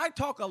 Because I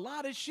talk a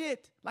lot of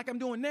shit like I'm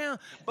doing now,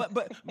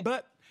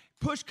 but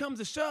push comes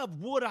to shove,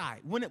 would I?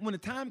 When the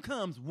time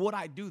comes, would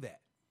I do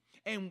that?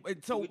 And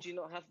so... Would you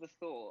not have the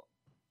thought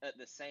at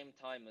the same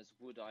time as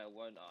would I or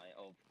won't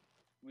I, of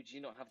would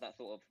you not have that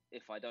thought of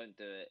if I don't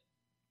do it,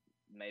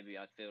 maybe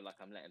I'd feel like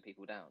I'm letting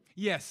people down?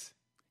 Yes.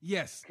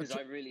 Because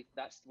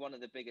that's one of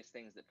the biggest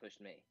things that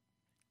pushed me.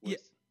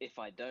 If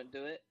I don't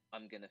do it,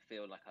 I'm going to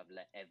feel like I've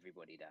let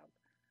everybody down.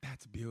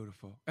 That's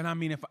beautiful. And I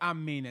mean,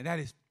 that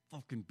is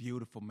fucking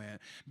beautiful, man.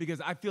 Because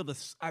I feel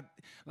trust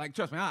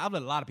me, I've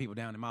let a lot of people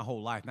down in my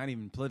whole life, not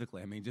even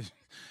politically. I mean, just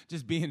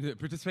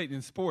participating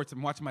in sports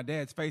and watching my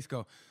dad's face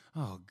go,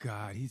 oh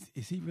God,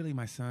 is he really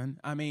my son?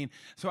 I mean,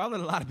 so I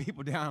let a lot of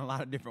people down in a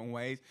lot of different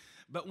ways.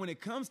 But when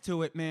it comes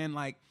to it, man,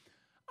 like,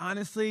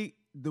 honestly,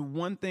 the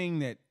one thing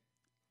that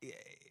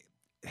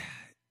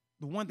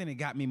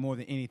got me more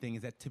than anything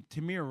is that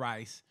Tamir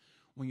Rice,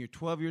 when you're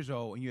 12 years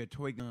old and you had a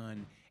toy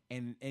gun,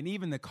 and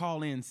even the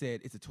call-in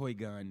said it's a toy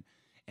gun,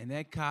 and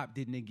that cop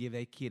didn't give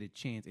that kid a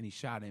chance, and he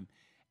shot him,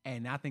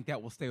 and I think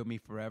that will stay with me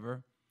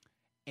forever.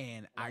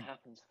 And that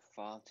happens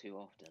far too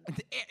often.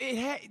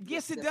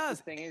 Yes, it does.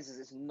 The thing is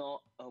it's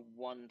not a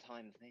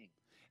one-time thing.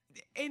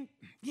 And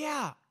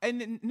yeah,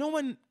 and no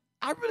one.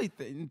 I really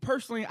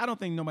personally, I don't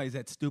think nobody's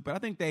that stupid. I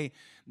think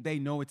they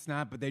know it's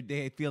not, but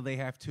they feel they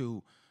have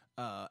to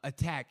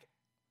attack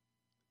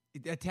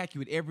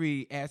you at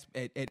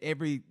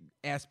every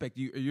aspect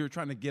you're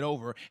trying to get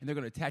over, and they're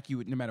going to attack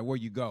you no matter where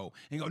you go.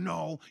 And you go,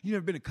 no, you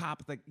never been a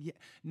cop. It's like, yeah,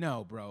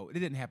 no, bro, it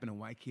didn't happen to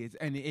white kids.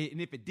 And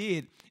if it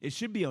did, it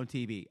should be on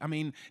TV. I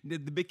mean, the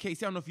big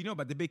case, I don't know if you know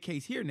about the big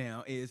case here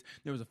now is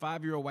there was a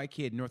 5-year-old white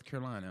kid in North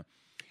Carolina,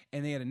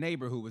 and they had a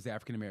neighbor who was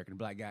African-American,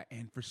 black guy,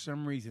 and for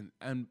some reason,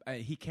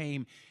 he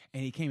came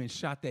and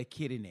shot that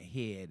kid in the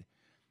head.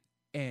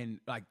 And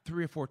like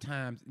 3 or 4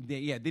 times,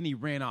 then he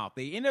ran off.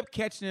 They end up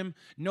catching him,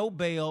 no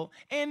bail.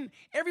 And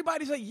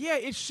everybody's like, yeah,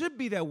 it should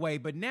be that way.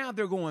 But now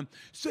they're going,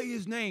 say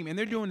his name. And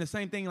they're doing the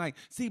same thing like,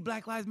 see,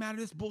 Black Lives Matter,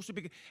 this bullshit.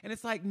 And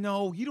it's like,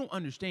 no, you don't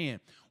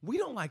understand. We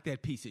don't like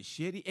that piece of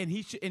shit. And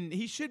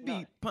he should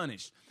be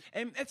punished.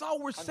 And that's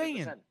all we're 100%.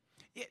 Saying.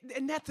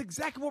 And that's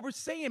exactly what we're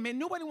saying, man.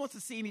 Nobody wants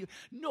to see it.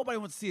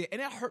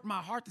 And that hurt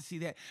my heart to see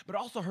that, but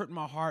also hurt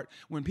my heart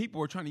when people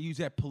were trying to use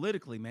that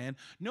politically, man.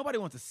 Nobody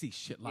wants to see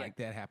shit like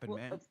that happen,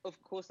 man.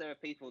 Of course, there are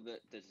people that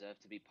deserve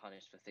to be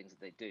punished for things that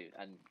they do.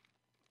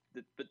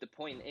 But the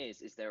point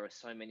is there are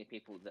so many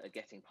people that are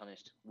getting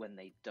punished when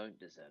they don't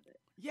deserve it.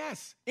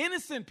 Yes,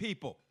 innocent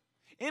people.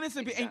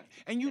 Exactly.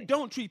 And you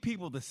don't treat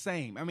people the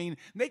same. I mean,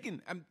 they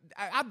can.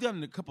 I've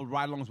done a couple of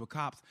ride-alongs with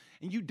cops,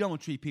 and you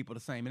don't treat people the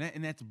same,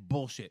 and that's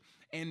bullshit.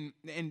 And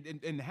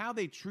how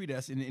they treat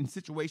us in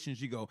situations,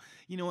 you go,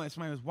 you know what? If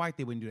somebody was white,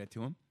 they wouldn't do that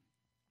to him.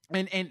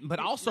 But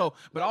also,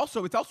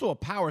 it's also a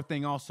power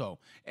thing. Also,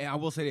 and I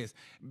will say this: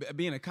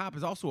 being a cop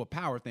is also a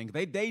power thing.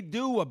 They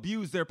do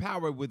abuse their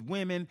power with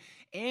women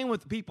and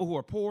with people who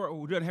are poor or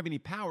who don't have any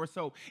power.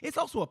 So it's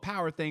also a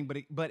power thing.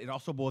 But it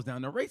also boils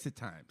down to race at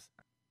times.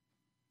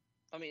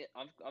 I mean,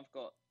 I've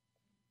got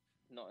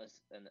not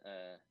as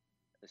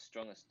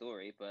strong a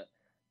story, but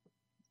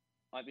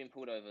I've been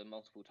pulled over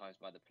multiple times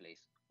by the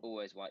police,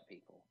 always white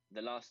people.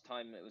 The last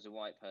time it was a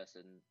white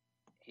person,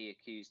 he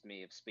accused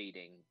me of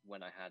speeding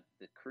when I had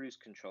the cruise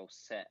control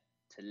set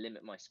to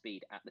limit my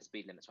speed at the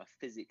speed limit, so I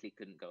physically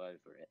couldn't go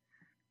over it.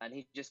 And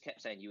he just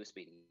kept saying, you were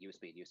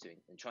speeding,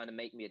 and trying to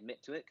make me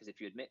admit to it, because if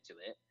you admit to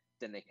it,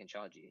 then they can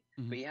charge you.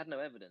 Mm-hmm. But he had no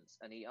evidence,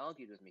 and he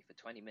argued with me for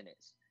 20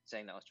 minutes,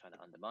 saying that I was trying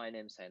to undermine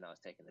him, saying that I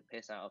was taking the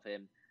piss out of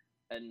him,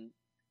 and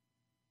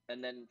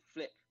then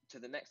flip to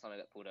the next time I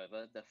got pulled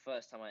over, the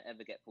first time I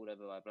ever get pulled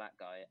over by a black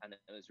guy, and it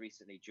was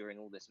recently during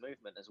all this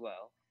movement as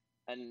well,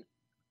 and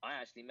I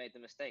actually made the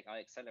mistake. I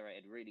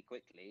accelerated really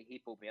quickly. He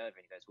pulled me over,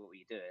 and he goes, what were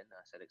you doing?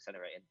 I said,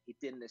 accelerating. He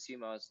didn't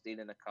assume I was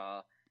stealing a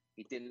car.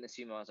 He didn't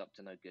assume I was up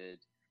to no good.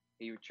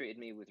 He treated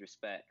me with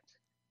respect.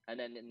 And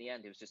then in the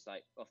end, it was just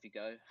like, off you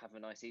go, have a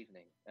nice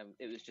evening.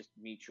 It was just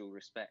mutual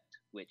respect,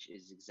 which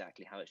is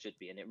exactly how it should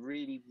be. And it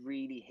really,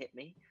 really hit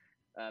me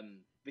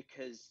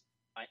because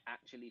I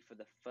actually, for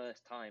the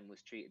first time,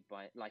 was treated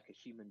like a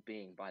human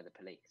being by the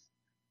police.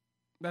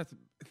 But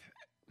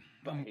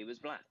he was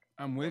black.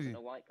 I'm with you. He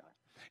wasn't a white guy.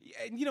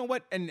 Yeah, you know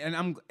what?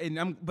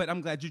 But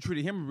I'm glad you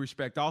treated him with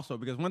respect also,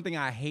 because one thing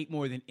I hate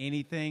more than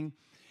anything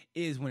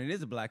is when it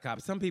is a black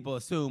cop. Some people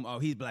assume, oh,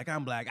 he's black,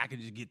 I'm black, I can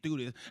just get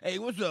through this. Hey,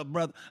 what's up,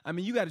 brother? I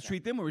mean, you got to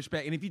treat them with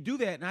respect. And if you do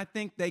that, and I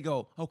think they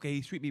go, okay,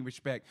 he's treating me with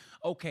respect.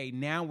 Okay,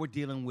 now we're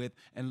dealing with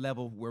and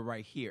level. We're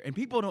right here, and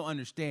people don't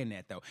understand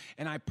that though.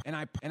 And I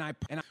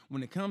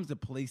when it comes to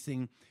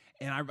policing.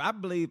 And I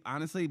believe,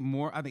 honestly,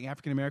 more. I think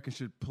African Americans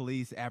should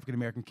police African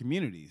American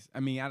communities. I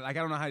mean, I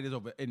don't know how it is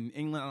over in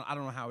England. I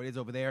don't know how it is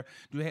over there.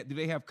 Do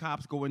they have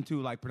cops go into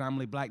like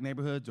predominantly black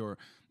neighborhoods or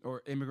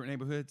immigrant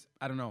neighborhoods?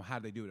 I don't know how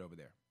they do it over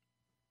there.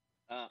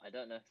 I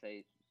don't know if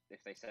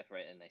they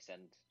separate and they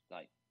send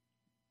like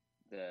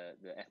the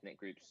ethnic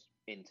groups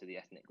into the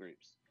ethnic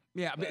groups.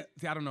 Yeah, but,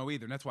 see, I don't know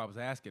either. And that's why I was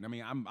asking. I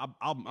mean,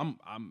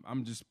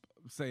 I'm just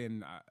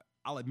saying.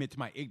 I'll admit to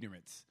my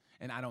ignorance.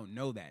 And I don't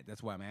know that.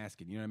 That's why I'm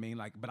asking. You know what I mean?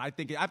 Like, but I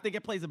think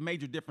it plays a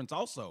major difference.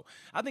 Also,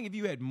 I think if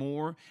you had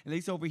more, at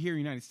least over here in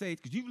the United States,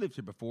 because you've lived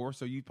here before,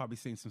 so you've probably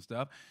seen some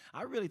stuff.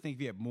 I really think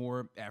if you had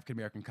more African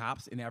American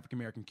cops in African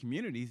American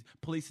communities,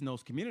 policing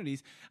those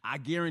communities, I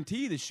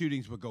guarantee the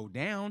shootings would go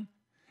down.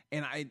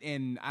 And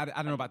I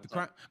don't know about the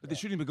crime, but the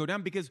shootings would go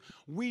down because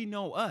we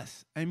know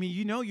us. I mean,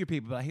 you know your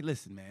people. But hey,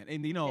 listen, man,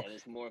 and you know, yeah,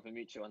 there's more of a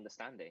mutual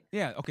understanding.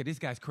 Yeah, okay, this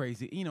guy's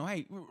crazy. You know,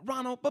 hey,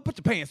 Ronald, but put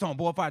your pants on,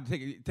 boy. If I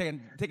take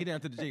it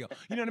down to the jail,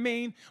 you know what I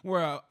mean?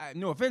 Where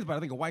no offense, but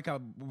I think a white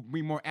cop would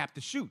be more apt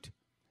to shoot.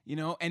 You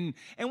know, and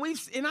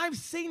I've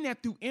seen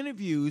that through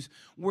interviews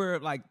where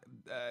like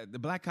the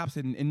black cops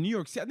in New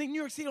York City. I think New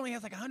York City only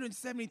has like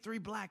 173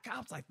 black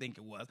cops. I think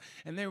it was,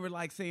 and they were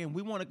like saying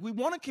we want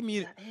a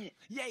community.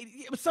 Yeah,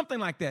 it was something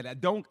like that.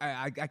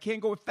 I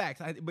can't go with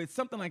facts, but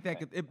something like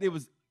that. Right.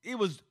 It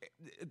was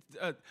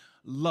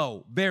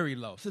low, very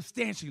low,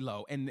 substantially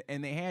low, and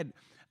they had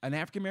an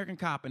African American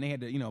cop, and they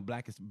had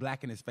to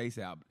blacken his face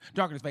out,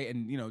 darken his face,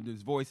 and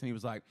his voice, and he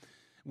was like,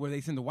 where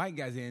they send the white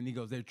guys in, he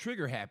goes, they're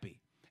trigger happy.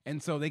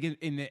 And so they get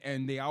in,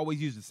 and they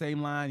always use the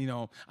same line.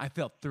 I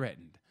felt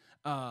threatened.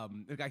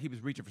 The guy, he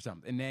was reaching for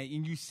something,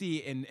 and you see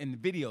it in the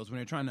videos when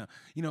they're trying to,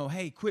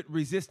 hey, quit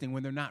resisting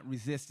when they're not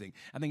resisting.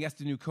 I think that's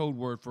the new code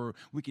word for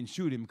we can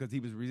shoot him because he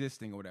was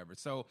resisting or whatever.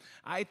 So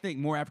I think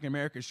more African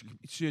Americans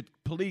should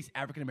police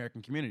African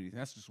American communities. And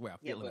that's just the way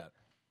I feel about it.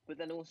 But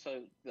then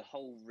also the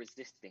whole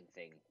resisting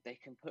thing, they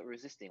can put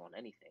resisting on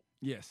anything.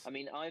 Yes. I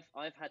mean, I've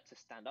had to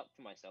stand up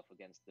for myself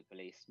against the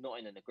police, not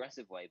in an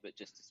aggressive way, but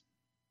just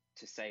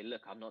to say,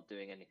 look, I'm not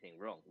doing anything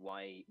wrong.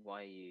 Why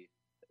are you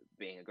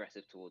being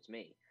aggressive towards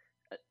me?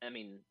 I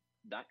mean,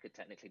 that could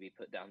technically be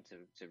put down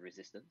to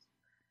resistance.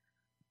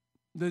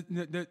 Does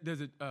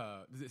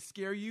it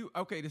scare you?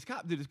 Okay,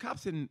 do the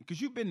cops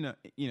because you've been,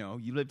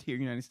 you lived here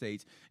in the United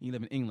States and you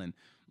live in England.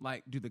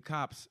 Like, do the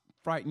cops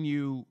frighten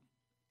you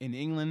in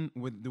England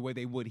with the way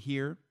they would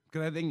here?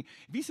 Because I think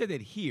if you said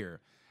that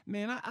here,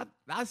 man,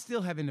 I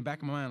still have in the back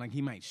of my mind, like,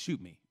 he might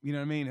shoot me. You know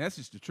what I mean? That's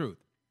just the truth.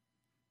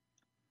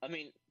 I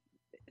mean,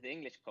 the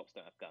English cops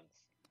don't have guns.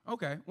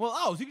 Okay.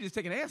 Well, so you can just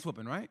take an ass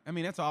whooping, right? I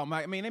mean, that's all.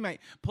 I mean, they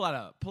might pull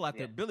out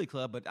their billy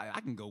club, but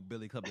I can go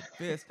billy club with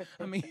fist.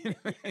 I mean,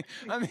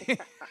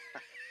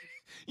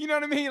 you know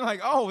what I mean? Like,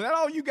 oh, that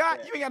all you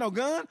got? You ain't got no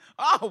gun?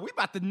 Oh, we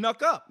about to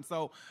knuck up.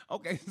 So,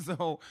 okay.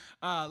 So,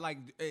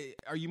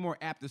 are you more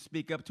apt to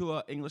speak up to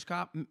an English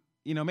cop?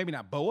 Maybe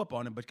not bow up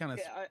on him, but kind of.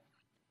 Yeah,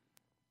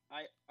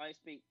 I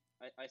speak.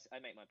 I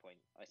make my point.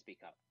 I speak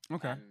up.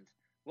 Okay. And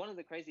one of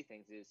the crazy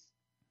things is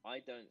I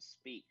don't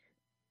speak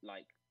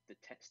like the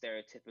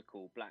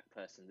stereotypical black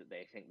person that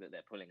they think that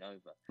they're pulling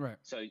over. Right.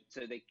 So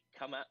they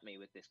come at me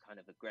with this kind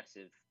of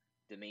aggressive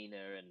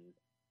demeanor and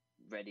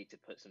ready to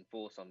put some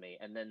force on me,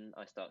 and then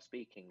I start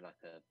speaking like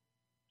a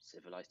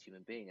civilized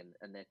human being,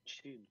 and their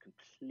tune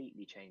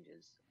completely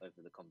changes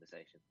over the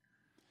conversation.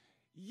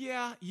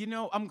 Yeah,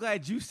 I'm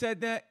glad you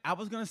said that. I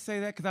was going to say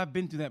that because I've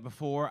been through that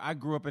before. I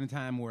grew up in a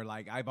time where,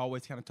 like, I've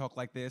always kind of talked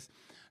like this.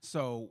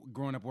 So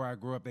growing up where I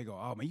grew up, they go,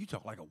 oh, man, you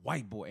talk like a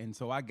white boy. And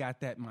so I got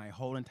that my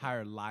whole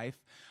entire life.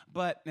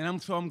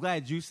 I'm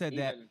glad you said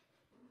that.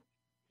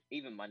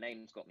 Even my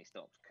name's got me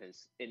stopped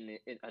because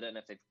I don't know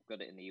if they've got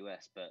it in the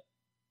US, but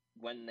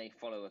when they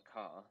follow a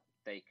car,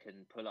 they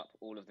can pull up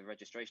all of the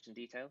registration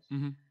details.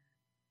 Mm-hmm.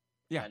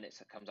 Yeah. And it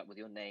comes up with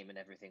your name and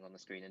everything on the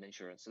screen and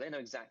insurance. So they know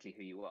exactly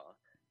who you are.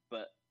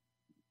 But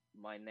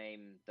my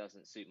name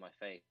doesn't suit my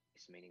face,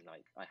 meaning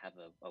like I have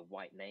a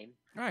white name.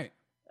 Right.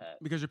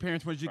 Because your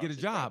parents wanted you to get a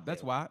job.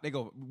 That's why. They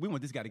go, we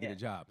want this guy to get a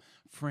job.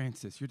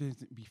 Francis. You're going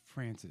to be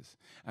Francis.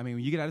 I mean,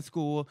 when you get out of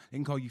school, they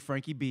can call you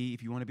Frankie B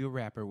if you want to be a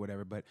rapper or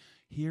whatever. But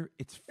here,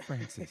 it's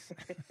Francis.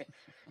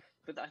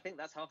 But I think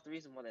that's half the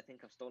reason why they think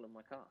I've stolen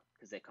my car.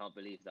 Because they can't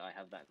believe that I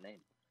have that name.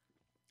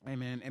 Hey,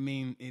 man. I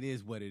mean, it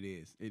is what it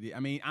is.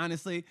 I mean,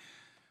 honestly,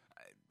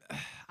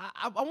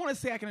 I want to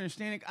say I can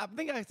understand it. I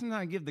think I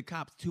sometimes give the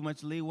cops too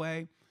much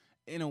leeway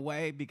in a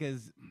way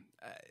because,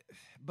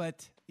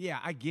 but yeah,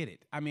 I get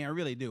it. I mean, I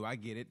really do. I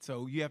get it.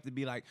 So you have to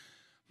be like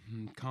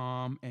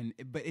calm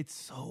but it's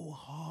so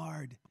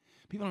hard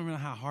People don't know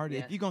how hard it is.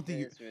 Yeah, If you're going through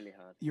it's really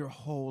hard. your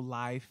whole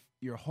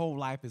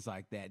life is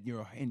like that.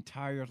 Your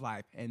entire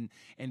life. And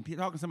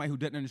talking to somebody who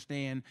doesn't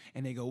understand,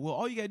 and they go, well,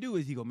 all you got to do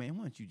is, you go, man,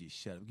 why don't you just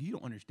shut up? You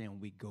don't understand what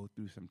we go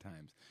through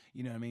sometimes.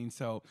 You know what I mean?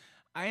 So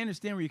I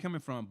understand where you're coming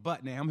from.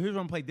 But now, here's where I'm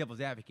going to play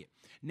devil's advocate.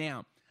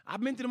 Now,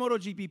 I've been to the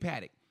MotoGP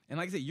paddock. And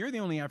like I said, you're the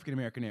only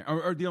African-American there,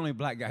 or the only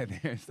black guy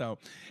there. So,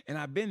 and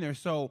I've been there.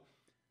 So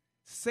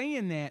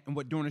saying that and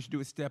what Dorna should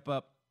do is step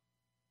up,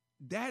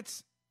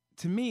 that's,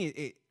 to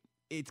me,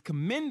 it's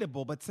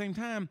commendable. But at the same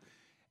time,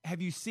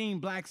 have you seen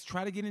blacks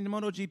try to get into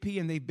MotoGP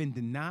and they've been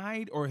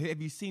denied? Or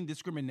have you seen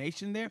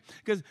discrimination there?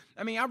 Because,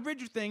 I mean, I've read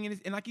your thing,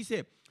 and like you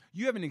said,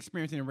 you haven't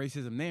experienced any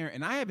racism there,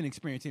 and I haven't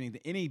experienced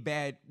any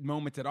bad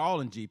moments at all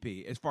in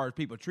GP as far as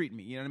people treating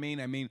me. You know what I mean?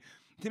 I mean,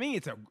 to me,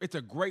 it's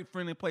a great,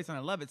 friendly place, and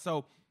I love it.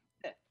 So,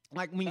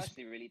 like when it's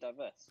actually really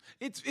diverse.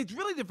 It's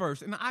really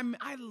diverse, and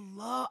I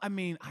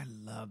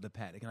love the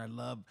paddock, and I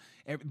love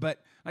but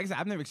like I said,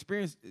 I've never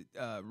experienced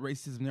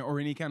racism there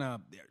or any kind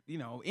of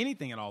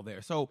anything at all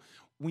there. So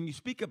when you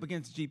speak up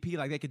against GP,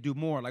 like they could do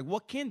more, like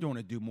what can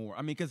Dorna do more?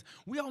 I mean, because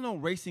we all know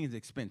racing is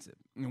expensive,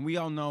 and we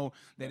all know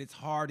that it's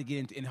hard to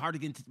get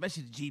into,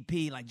 especially the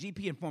GP. Like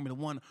GP and Formula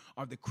One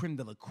are the creme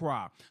de la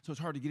crop, so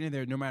it's hard to get in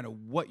there no matter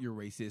what your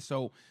race is.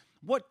 So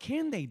what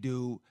can they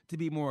do to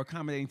be more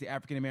accommodating to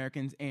African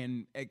Americans?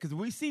 And because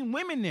we've seen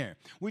women there,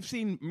 we've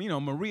seen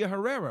Maria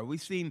Herrera,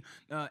 we've seen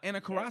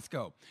Anna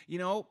Carrasco,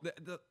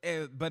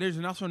 but there's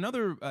also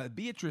another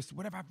Beatrice,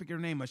 whatever I forget her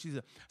name. She's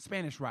a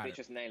Spanish rider.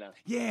 Beatrice Naylor.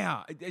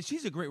 Yeah,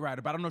 she's a great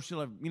rider, but I don't know if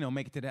she'll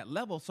make it to that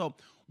level. So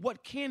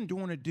what can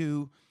Dorna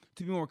do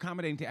to be more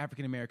accommodating to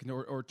African Americans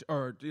or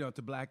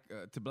to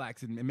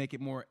blacks and make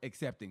it more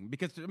accepting?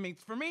 Because I mean,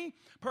 for me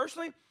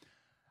personally,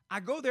 I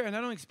go there and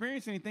I don't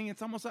experience anything.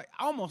 It's almost like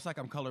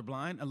I'm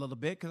colorblind a little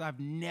bit because I've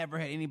never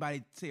had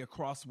anybody say a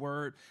cross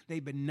word.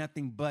 They've been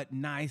nothing but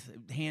nice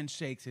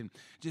handshakes and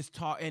just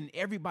talk, and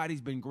everybody's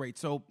been great.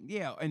 So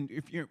yeah, and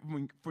if you're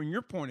from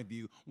your point of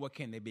view, what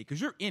can they be? Because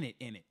you're in it.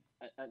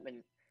 I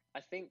mean,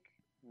 I think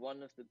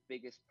one of the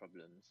biggest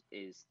problems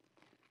is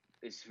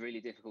it's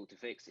really difficult to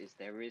fix is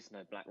there is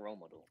no black role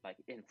model. Like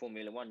in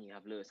Formula One, you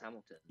have Lewis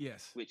Hamilton,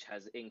 yes, which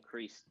has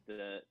increased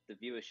the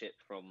viewership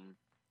from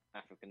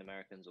African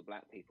Americans or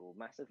black people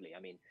massively. I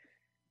mean,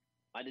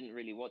 I didn't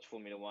really watch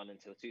Formula One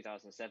until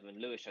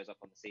 2007. Lewis shows up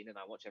on the scene, and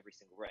I watch every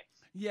single race.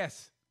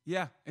 Yes,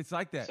 yeah, it's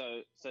like that.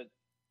 So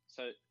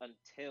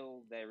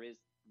until there is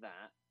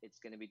that, it's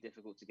going to be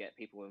difficult to get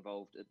people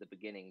involved at the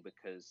beginning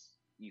because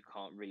you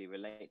can't really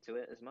relate to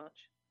it as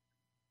much.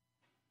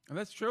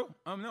 That's true.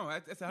 No,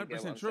 that's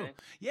 100% true. Saying?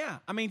 Yeah,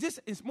 I mean, just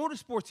it's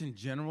motorsports in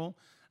general.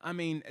 I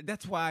mean,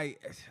 that's why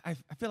I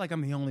feel like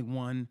I'm the only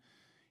one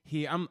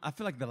here. I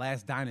feel like the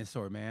last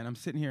dinosaur, man. I'm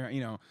sitting here,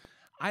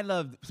 I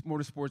loved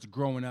motorsports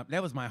growing up.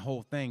 That was my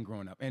whole thing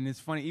growing up. And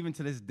it's funny, even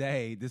to this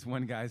day, this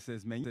one guy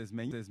says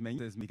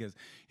because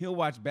he'll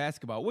watch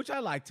basketball, which I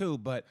like too.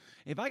 But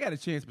if I got a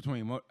chance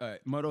between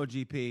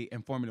MotoGP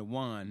and Formula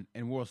One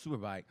and World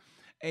Superbike,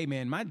 hey,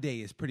 man, my day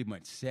is pretty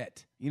much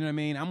set. You know what I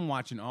mean? I'm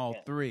watching all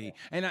three. Yeah.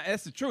 And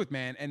that's the truth,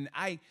 man. And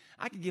I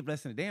could give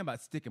less than a damn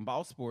about stick and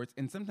ball sports.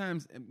 And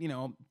sometimes,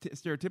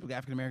 stereotypically,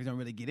 African-Americans don't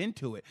really get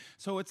into it.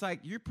 So it's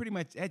like you're pretty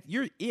much –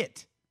 you're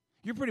it.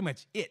 You're pretty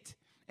much it.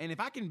 And if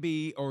I can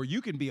be, or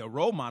you can be a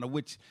role model,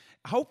 which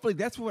hopefully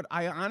that's what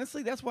I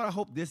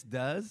hope this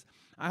does.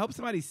 I hope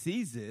somebody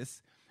sees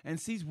this and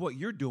sees what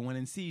you're doing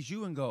and sees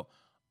you and go,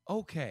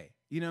 okay.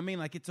 You know what I mean?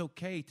 Like it's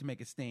okay to make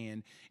a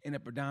stand in a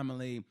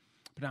predominantly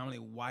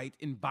white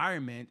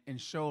environment and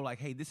show like,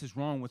 hey, this is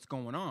wrong. What's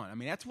going on? I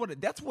mean, that's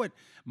what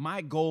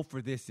my goal for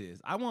this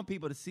is. I want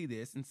people to see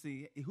this and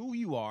see who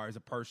you are as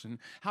a person,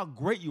 how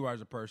great you are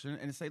as a person,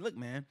 and to say, look,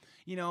 man,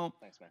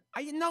 thanks, man.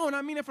 And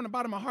I mean it from the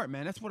bottom of my heart,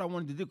 man. That's what I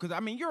wanted to do. Because I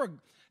mean, you're a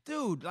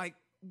dude, like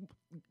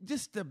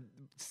just the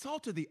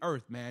salt of the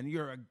earth, man.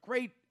 You're a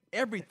great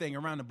everything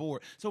around the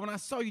board. So when I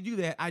saw you do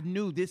that, I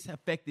knew this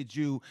affected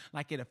you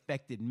like it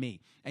affected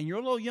me. And you're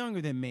a little younger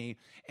than me.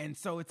 And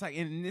so it's like,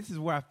 and this is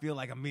where I feel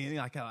like I'm being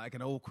like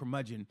an old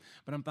curmudgeon.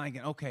 But I'm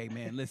thinking, okay,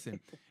 man, listen,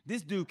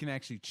 this dude can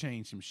actually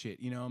change some shit.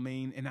 You know what I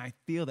mean? And I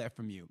feel that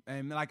from you.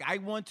 And like, I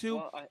want to.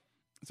 Well,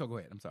 so go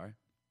ahead. I'm sorry.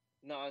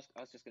 No, I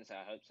was just going to say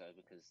I hope so,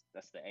 because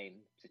that's the aim,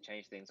 to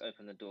change things,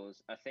 open the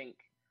doors. I think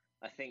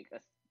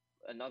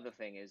another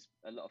thing is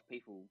a lot of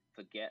people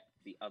forget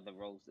the other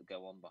roles that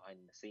go on behind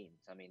the scenes.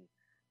 I mean,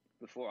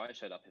 before I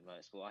showed up in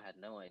motorsport, I had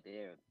no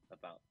idea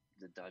about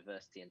the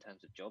diversity in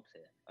terms of jobs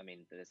here. I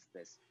mean,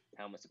 there's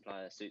helmet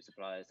suppliers, suit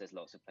suppliers, there's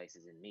lots of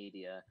places in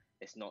media.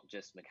 It's not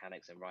just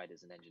mechanics and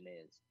riders and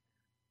engineers.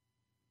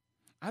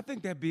 I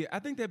think that'd be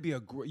a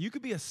great, you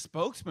could be a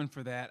spokesman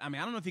for that. I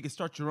mean, I don't know if you could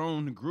start your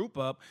own group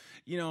up,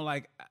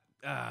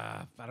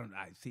 I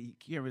see, you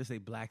can't really say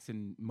blacks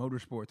in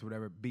motorsports or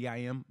whatever,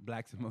 BIM,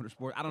 blacks in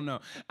motorsport. I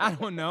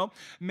don't know.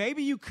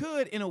 Maybe you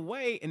could in a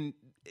way, and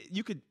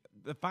you could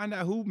find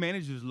out who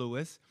manages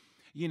Lewis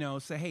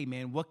say, hey,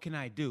 man, what can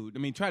I do? I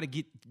mean, try to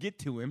get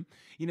to him,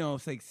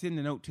 say, send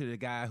a note to the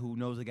guy who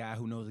knows a guy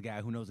who knows a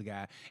guy who knows a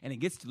guy, and it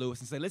gets to Lewis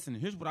and say, listen,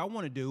 here's what I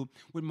want to do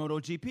with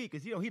MotoGP,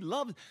 because, he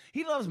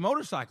loves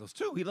motorcycles,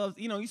 too. He loves,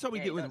 you saw what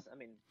he did with,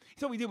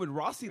 so we did with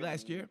Rossi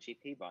last year.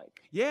 GP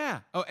bike.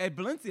 Yeah. Oh, at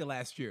Valencia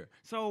last year.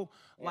 So,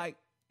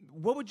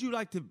 what would you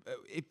like to,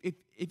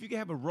 if you could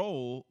have a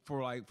role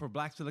for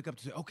blacks to look up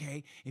to say,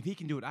 okay, if he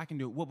can do it, I can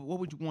do it. What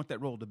would you want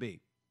that role to be?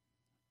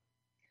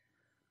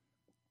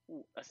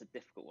 Ooh, that's a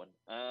difficult one.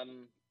 I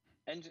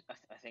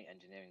think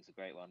engineering is a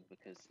great one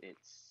because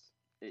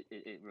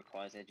it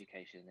requires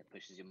education. It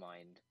pushes your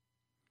mind,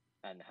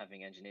 and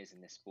having engineers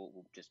in this sport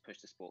will just push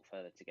the sport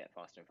further to get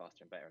faster and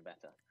faster and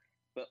better.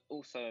 But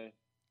also,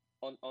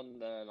 on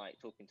the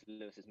talking to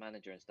Lewis's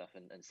manager and stuff,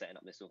 and setting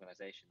up this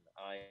organization,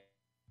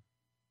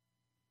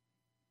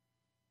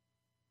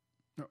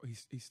 No,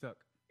 he's stuck.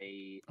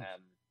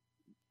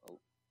 Oh.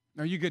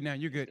 No, you're good now.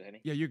 You're good.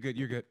 Yeah, you're good.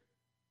 You're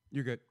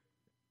good.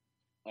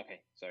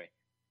 Okay, sorry.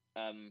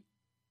 I'm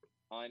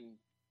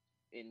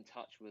in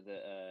touch with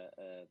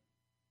a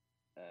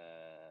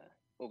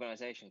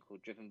organization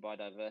called Driven by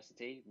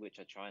Diversity, which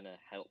are trying to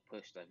help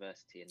push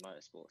diversity in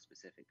motorsport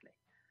specifically.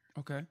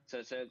 Okay.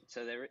 So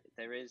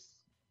there is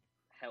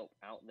help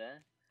out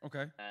there.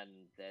 Okay. And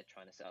they're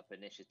trying to set up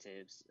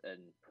initiatives and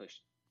push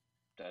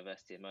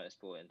diversity in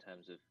motorsport in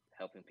terms of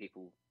helping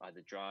people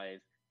either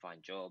drive,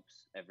 find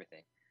jobs,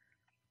 everything.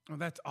 Oh,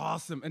 that's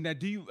awesome. And now,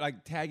 do you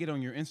tag it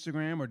on your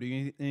Instagram or do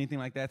you anything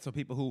like that? So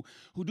people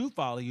who do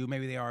follow you,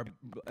 maybe they are,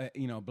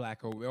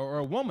 black or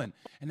a woman,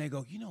 and they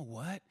go, you know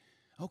what?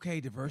 Okay,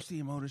 diversity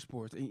in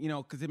motorsports.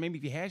 Because maybe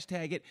if you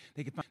hashtag it,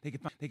 they can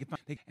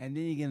find, and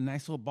then you get a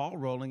nice little ball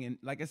rolling. And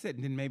like I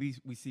said, then maybe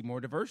we see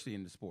more diversity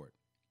in the sport.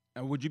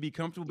 And would you be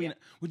comfortable being?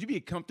 Would you be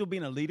comfortable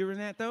being a leader in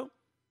that though?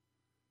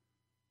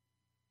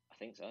 I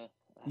think so.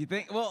 You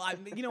think? Well,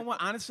 you know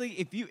what? Honestly,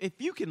 if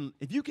you can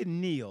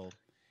kneel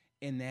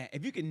in that,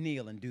 if you can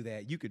kneel and do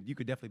that, you could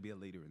definitely be a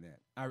leader in that.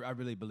 I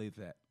really believe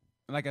that.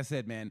 Like I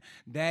said, man,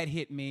 that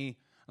hit me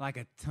like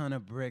a ton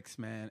of bricks,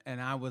 man,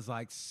 and I was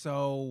I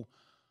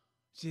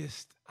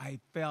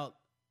felt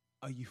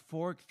a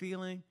euphoric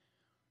feeling,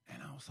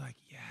 and I was like,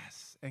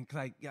 yes, and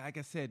like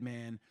I said,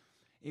 man,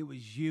 it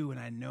was you, and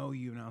I know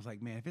you, and I was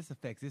like, man, if this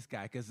affects this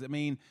guy, because I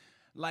mean.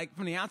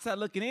 From the outside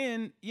looking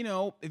in,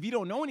 if you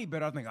don't know any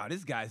better, I think, oh,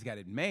 this guy's got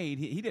it made.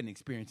 He didn't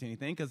experience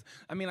anything because,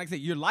 like I said,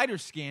 you're lighter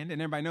skinned, and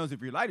everybody knows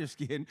if you're lighter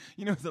skinned,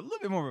 it's a little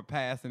bit more of a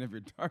pass than if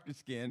you're darker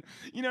skinned.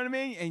 You know what I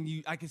mean? And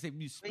you, like I said,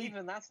 you speak.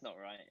 Even that's not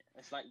right.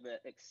 It's like the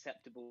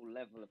acceptable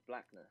level of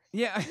blackness.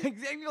 Yeah,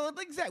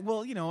 exactly.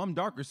 Well, I'm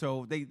darker,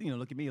 so they,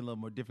 look at me a little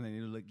more different than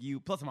they look at you.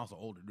 Plus, I'm also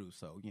older, too,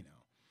 so,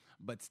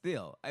 But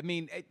still, I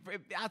mean,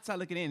 outside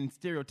looking in,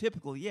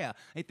 stereotypical, yeah,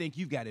 they think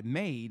you've got it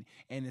made,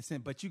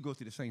 but you go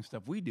through the same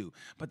stuff we do.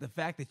 But the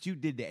fact that you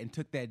did that and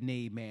took that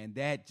knee, man,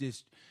 that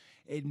just,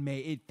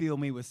 it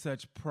filled me with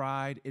such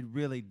pride. It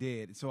really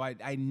did. So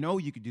I know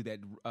you could do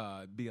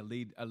that, be a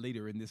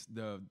leader in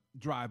the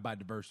drive by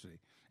diversity,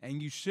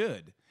 and you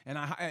should. And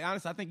I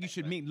honestly, I think you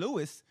should meet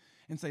Lewis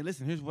and say,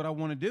 listen, here's what I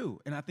want to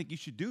do, and I think you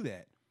should do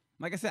that.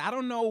 Like I said, I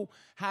don't know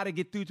how to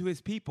get through to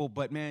his people,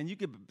 but, man, you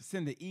could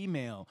send an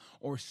email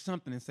or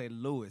something and say,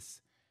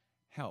 Lewis,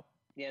 help.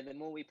 Yeah, the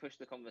more we push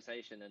the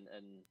conversation and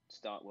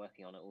start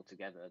working on it all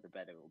together, the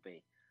better it will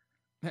be.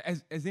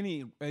 As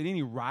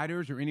any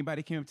riders or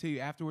anybody came up to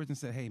you afterwards and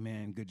said, hey,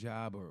 man, good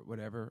job or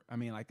whatever? I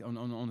mean,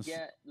 on the...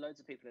 Yeah, loads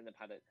of people in the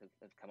paddock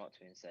have come up to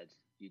me and said,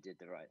 you did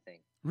the right thing.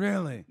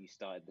 Really? You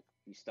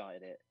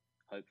started it.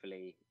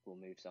 Hopefully we'll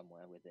move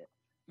somewhere with it.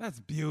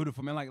 That's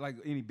beautiful, man. Like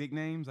any big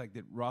names, like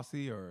did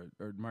Rossi or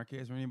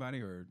Marquez or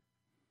anybody, or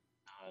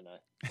I don't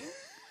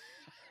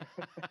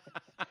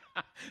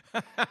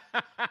know.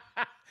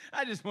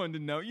 I just wanted to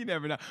know. You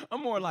never know.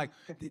 I'm more like,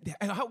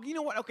 you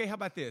know what? Okay, how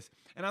about this?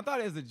 And I thought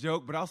it was a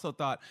joke, but I also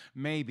thought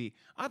maybe.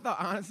 I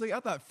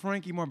thought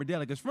Frankie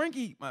Morbidelli, because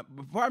Frankie,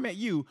 before I met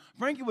you,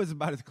 Frankie was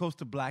about as close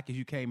to black as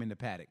you came in the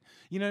paddock.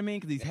 You know what I mean?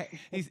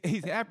 Because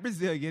he's half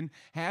Brazilian,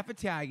 half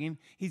Italian.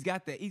 He's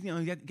got that. He's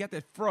got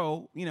that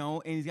fro,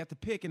 and he's got the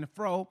pick in the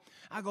fro.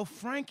 I go,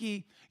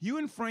 Frankie, you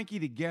and Frankie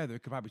together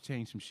could probably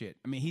change some shit.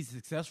 I mean, he's a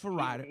successful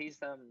rider.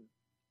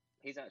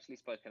 He's actually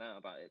spoken out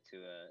about it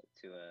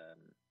to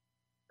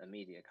a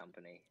media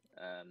company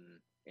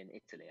in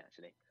Italy,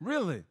 actually.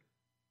 Really?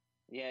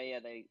 Yeah.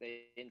 They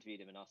interviewed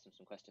him and asked him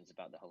some questions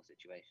about the whole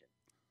situation.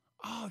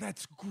 Oh,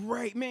 that's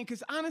great, man.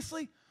 Because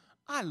honestly,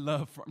 I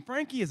love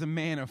Frankie is a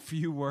man of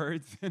few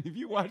words. And if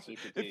you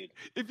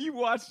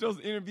watch those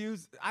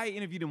interviews, I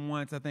interviewed him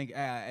once, I think,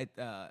 at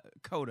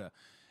COTA.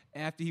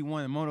 After he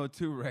won the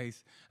Moto2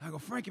 race, I go,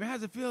 Frankie, man,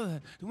 how's it feel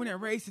to win that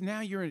race? And now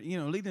you're,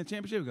 leading the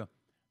championship. I go,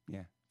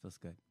 yeah, feels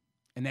good.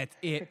 And that's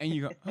it. And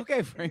you go,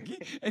 okay, Frankie.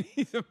 And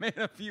he's a man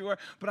of few words.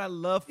 But I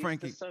love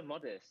Frankie. He's so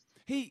modest.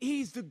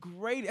 He's the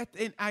great.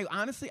 And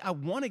I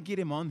want to get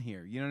him on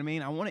here. You know what I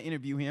mean? I want to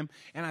interview him.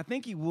 And I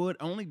think he would,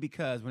 only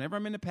because whenever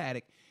I'm in the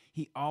paddock,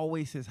 he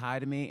always says hi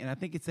to me. And I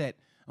think it's that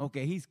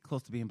Okay, he's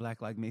close to being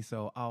black like me,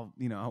 so I'll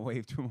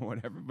wave to him or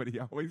whatever, but he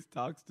always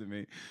talks to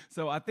me.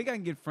 So I think I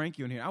can get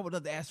Frankie on here. I would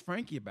love to ask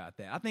Frankie about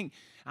that. I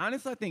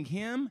think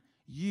him,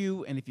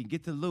 you, and if you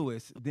get to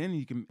Lewis, then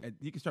you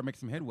can start making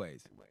some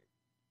headways.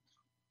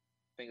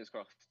 Fingers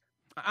crossed.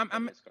 I'm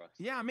Fingers crossed.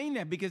 Yeah, I mean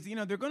that because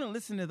they're going to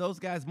listen to those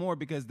guys more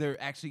because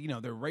they're actually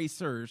they're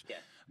racers. Yeah.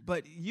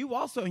 But you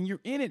also, and you're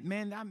in it,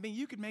 man. I mean,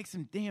 you could make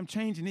some damn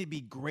change, and it'd be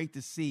great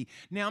to see.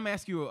 Now, I'm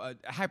asking you a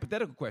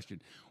hypothetical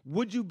question: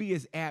 would you be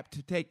as apt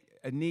to take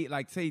a knee,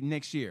 like say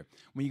next year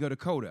when you go to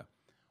COTA?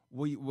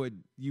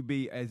 Would you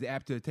be as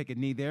apt to take a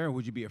knee there, or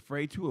would you be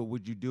afraid to, or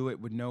would you do it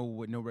with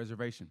no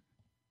reservation?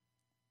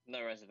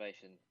 No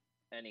reservation.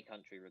 Any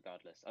country,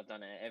 regardless. I've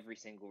done it every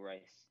single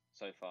race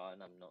so far,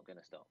 and I'm not going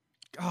to stop.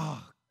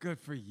 Oh, good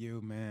for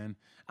you, man.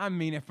 I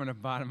mean it from the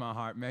bottom of my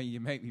heart, man.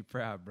 You make me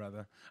proud,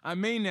 brother. I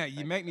mean that.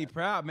 You make me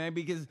proud, man,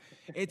 because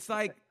it's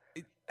like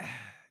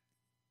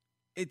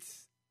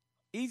it's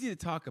easy to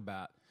talk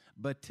about,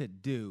 but to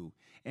do.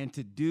 And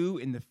to do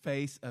in the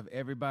face of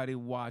everybody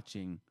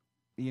watching,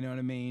 you know what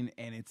I mean?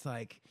 And it's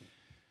like,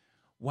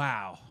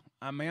 wow.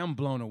 I mean, I'm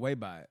blown away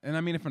by it. And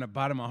I mean it from the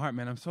bottom of my heart,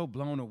 man. I'm so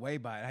blown away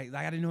by it.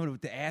 I didn't know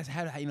what to ask.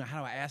 How do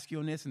I ask you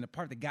on this? And the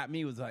part that got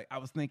me was like, I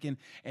was thinking,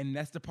 and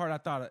that's the part I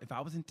thought, if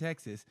I was in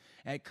Texas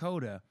at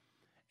COTA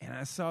and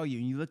I saw you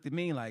and you looked at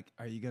me like,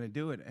 are you going to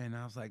do it? And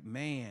I was like,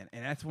 man.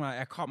 And that's when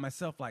I caught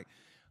myself like,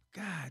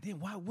 God damn,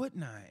 why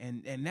wouldn't I?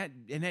 And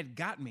that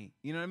got me,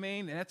 you know what I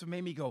mean? And that's what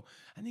made me go,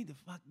 I need to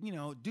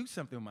do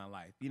something with my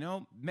life,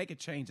 make a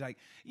change. Like,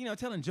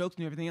 telling jokes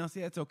and everything else,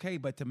 yeah, it's okay.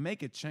 But to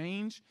make a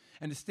change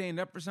and to stand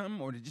up for something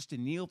or to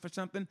kneel for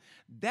something,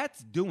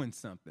 that's doing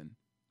something,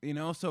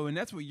 So, and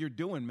that's what you're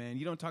doing, man.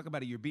 You don't talk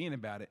about it, you're being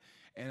about it.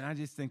 And I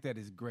just think that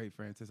is great,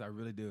 Francis. I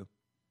really do.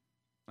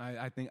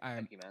 Thank you,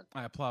 man.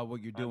 I applaud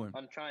what you're doing.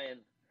 I'm trying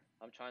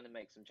to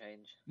make some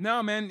change.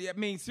 No, man. I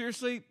mean,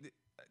 seriously,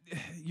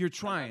 you're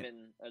trying. I'm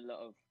having a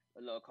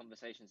lot of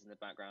conversations in the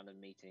background and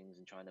meetings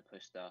and trying to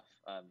push stuff.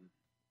 I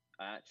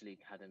actually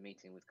had a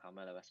meeting with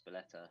Carmelo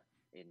Espeleta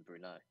in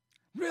Brno.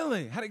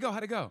 Really? How'd it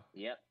go?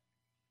 Yep,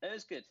 it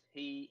was good.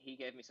 He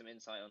gave me some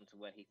insight onto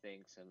where he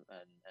thinks and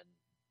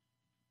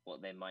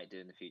what they might do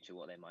in the future,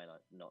 what they might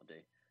not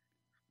do.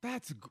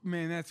 That's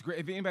great.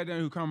 If anybody doesn't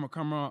know who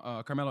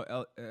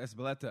Carmelo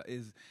Espeleta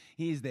is,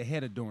 he's the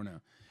head of Dorna.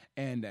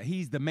 And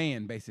he's the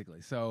man,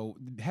 basically. So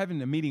having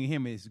a meeting with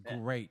him is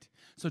great.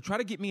 So try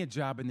to get me a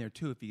job in there,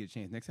 too, if you get a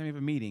chance. Next time you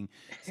have a meeting,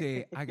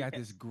 say, I got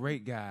this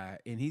great guy,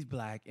 and he's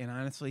black, and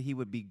honestly, he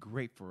would be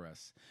great for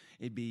us.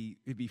 It'd be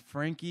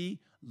Frankie,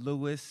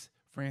 Lewis,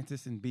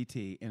 Francis, and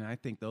BT, and I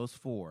think those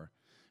four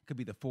could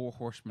be the four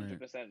horsemen.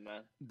 100%,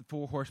 man. The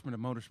four horsemen of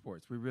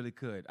motorsports. We really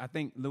could. I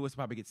think Lewis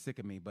probably gets sick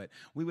of me, but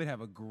we would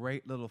have a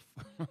great little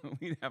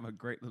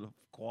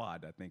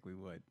quad, I think we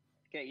would.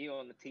 Get you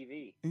on the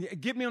TV. Yeah,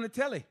 get me on the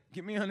telly.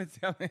 Yes.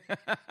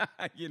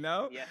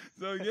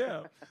 So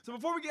yeah. So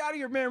before we get out of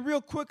here, man, real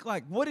quick,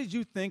 like, what did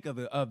you think of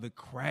the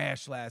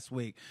crash last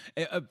week?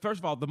 First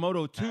of all, the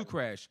Moto 2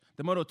 crash.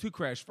 The Moto 2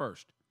 crash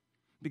first,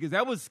 because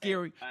that was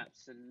scary.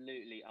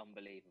 Absolutely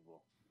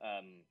unbelievable.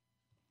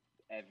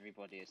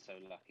 Everybody is so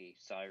lucky.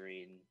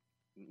 Cyrene,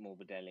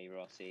 Morbidelli,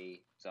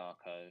 Rossi,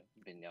 Zarco,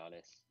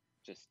 Vinales.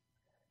 Just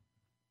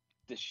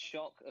the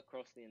shock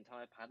across the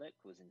entire paddock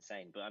was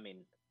insane. But I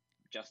mean,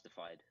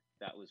 justified.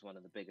 That was one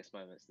of the biggest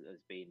moments that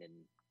there's been in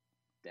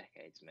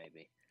decades,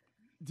 maybe.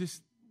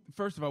 Just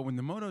first of all, when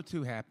the Moto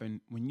 2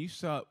 happened, when you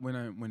saw when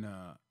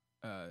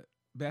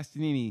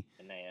Bastianini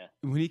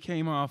when he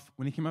came off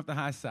the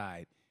high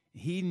side,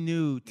 he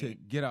knew to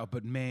get out.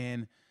 But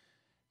man,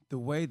 the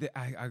way that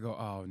I go,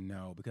 oh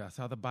no, because I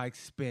saw the bike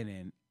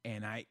spinning,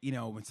 and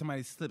when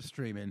somebody's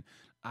slipstreaming,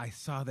 I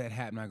saw that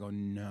happen. I go,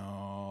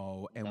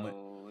 no, and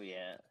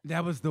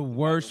that was the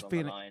worst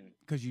feeling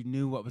because you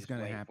knew what was going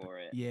to happen.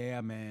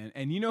 Yeah, man.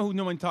 And who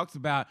no one talks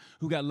about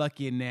who got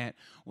lucky in that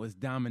was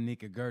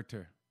Dominique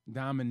Gerter.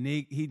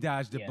 Dominique, he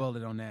dodged a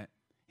bullet on that.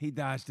 He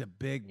dodged a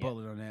big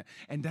bullet on that.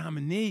 And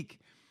Dominique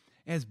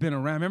has been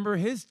around. Remember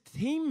his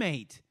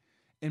teammate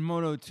in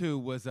Moto 2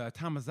 was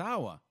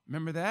Tomazawa.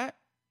 Remember that?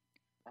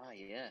 Oh,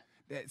 yeah.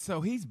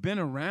 So he's been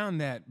around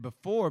that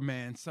before,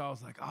 man. So I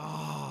was like,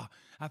 oh,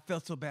 I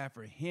felt so bad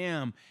for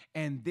him.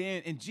 And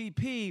then in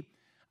GP,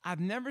 I've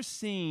never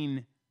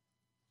seen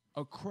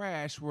a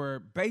crash where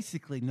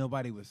basically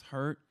nobody was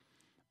hurt,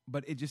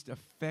 but it just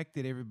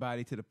affected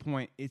everybody to the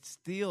point it's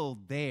still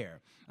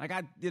there. Like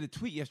I did a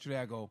tweet yesterday.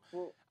 I go,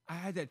 I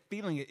had that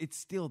feeling it's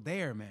still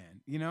there,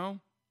 man.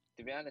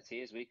 The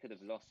reality is we could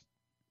have lost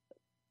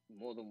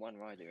more than one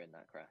rider in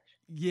that crash.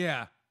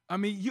 Yeah. I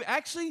mean, you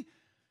actually,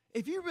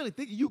 if you really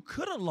think, you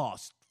could have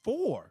lost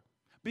 4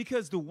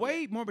 because the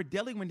way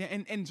Morbidelli went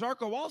down and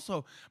Zarco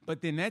also,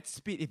 but then that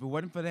speed, if it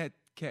wasn't for that,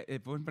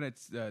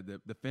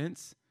 the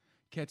fence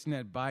catching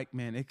that bike,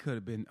 man, it could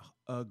have been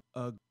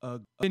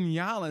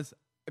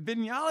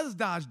Vinales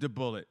dodged a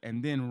bullet,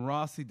 and then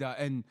Rossi dodged.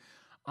 And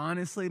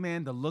honestly,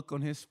 man, the look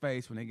on his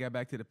face when they got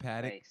back to the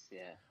paddock,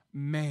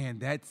 man,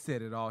 that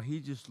said it all. He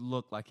just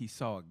looked like he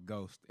saw a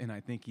ghost, and I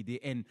think he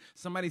did. And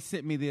somebody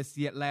sent me this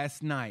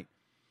last night.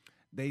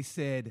 They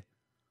said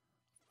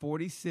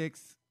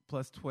 46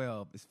 plus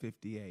 12 is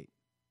 58.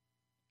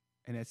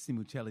 And that's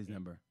Simucelli's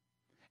number.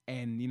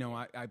 And, you know,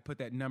 I put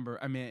that number,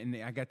 I mean,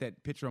 and I got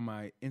that picture on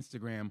my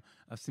Instagram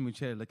of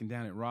Simucelli looking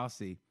down at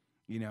Rossi,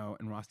 you know,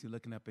 and Rossi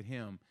looking up at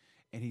him.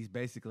 And he's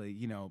basically,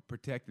 you know,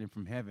 protecting him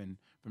from heaven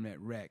from that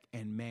wreck.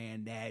 And,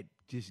 man, that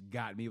just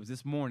got me. It was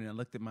this morning. I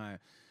looked at my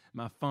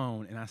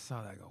phone, and I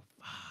saw that. I go,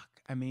 fuck.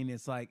 I mean,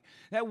 it's like,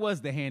 that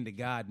was the hand of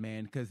God,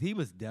 man, because he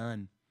was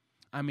done.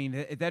 I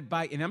mean, that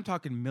bike, and I'm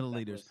talking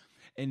milliliters.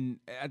 And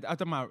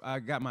I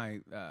got my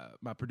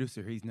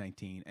producer. He's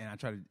 19, and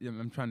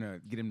I'm trying to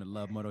get him to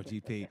love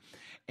MotoGP,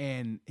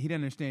 and he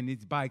doesn't understand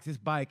these bikes. This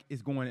bike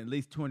is going at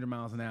least 200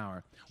 miles an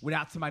hour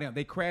without somebody else.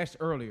 They crashed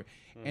earlier,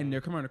 and they're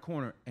coming around the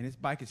corner, and this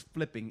bike is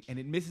flipping, and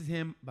it misses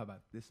him by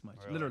about this much,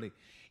 literally.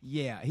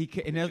 Yeah, like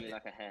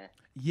a hair.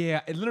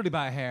 Yeah, it literally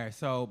by a hair.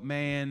 So,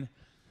 man,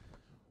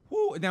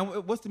 whoo.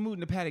 Now, what's the mood in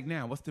the paddock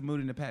now? What's the mood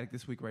in the paddock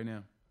this week right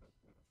now?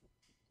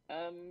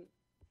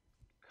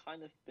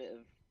 Kind of bit of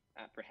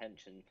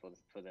apprehension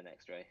for the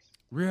next race.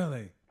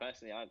 Really?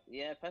 Personally, I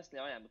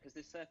am, because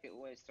this circuit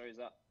always throws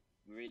up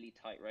really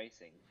tight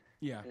racing.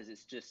 Yeah. Because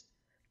it's just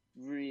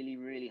really,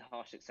 really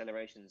harsh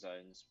acceleration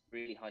zones,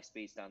 really high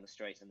speeds down the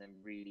straights, and then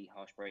really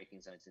harsh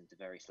braking zones into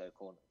very slow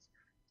corners.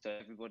 So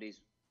everybody's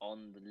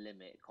on the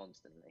limit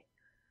constantly.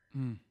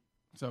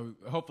 So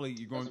hopefully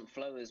you're going. Doesn't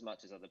flow as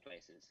much as other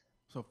places.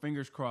 So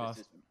fingers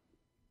crossed,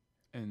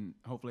 and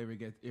hopefully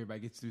everybody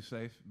gets through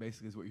safe.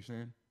 Basically, is what you're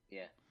saying.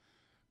 Yeah.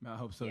 I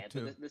hope so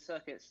too. But the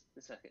circuit's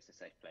a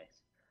safe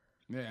place.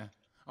 Yeah.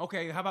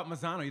 Okay. How about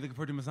Mazzano? You looking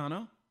forward to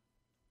Mazzano?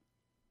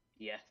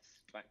 Yes.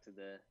 Back to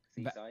the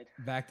seaside.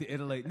 Back to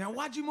Italy. Now,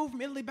 why'd you move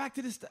from Italy back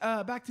to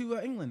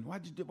England?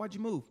 Why'd you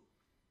move?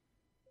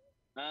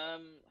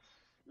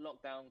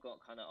 Lockdown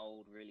got kind of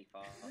old really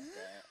fast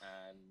there,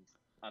 and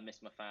I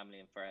missed my family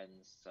and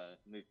friends, so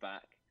moved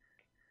back.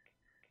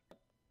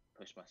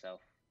 Pushed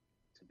myself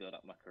to build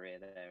up my career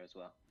there as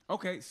well.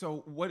 Okay,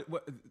 so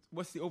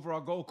what's the overall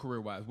goal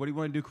career-wise? What do you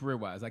want to do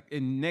career-wise? Like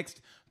in the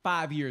next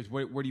 5 years,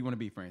 where do you want to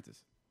be,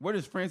 Francis? Where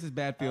does Francis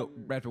Bradfield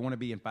want to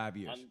be in 5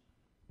 years?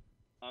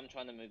 I'm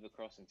trying to move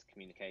across into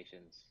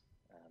communications.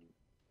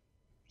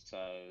 So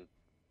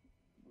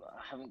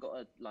I haven't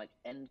got a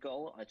end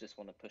goal. I just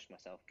want to push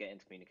myself, get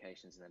into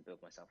communications, and then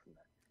build myself from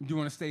there. Do you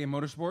want to stay in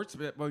motorsports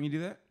when you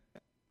do that?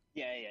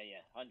 Yeah.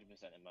 100%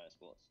 in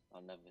motorsports.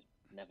 I'll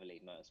never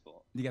leave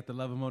motorsport. You got the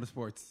love of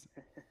motorsports.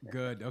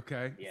 Good.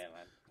 Okay. Yeah,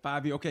 man.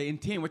 5 years. Okay. In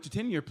 10, what's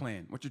your 10-year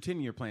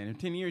plan? In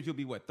 10 years, you'll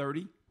be what,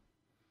 30?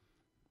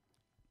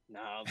 No,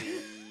 I'll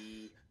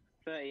be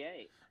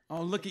 38.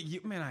 Oh, look at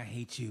you. Man, I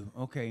hate you.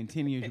 Okay. In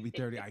 10 years, you'll be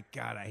 30. I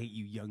hate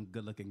you young,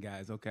 good-looking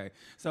guys. Okay.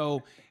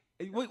 So,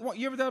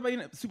 you ever thought about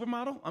being a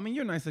supermodel? I mean,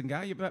 you're a nice-looking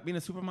guy. You about being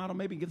a supermodel?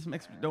 Maybe get some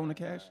extra dough in the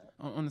cash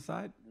on the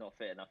side? Not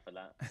fit enough for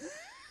that.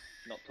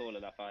 Not tall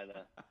enough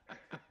either.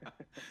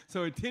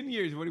 So in 10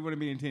 years, what do you want to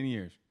be in 10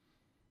 years?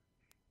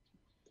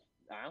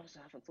 I also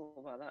haven't thought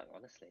about that,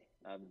 honestly.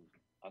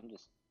 I'm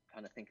just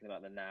kind of thinking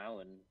about the now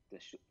and the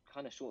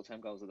kind of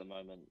short-term goals at the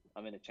moment.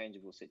 I'm in a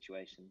changeable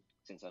situation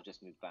since I've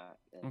just moved back.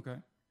 Okay.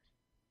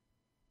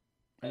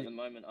 At the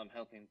moment, I'm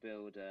helping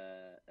build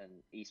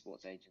an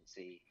esports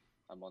agency.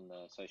 I'm on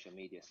the social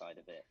media side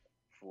of it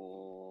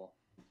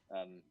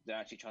they're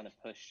actually trying to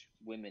push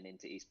women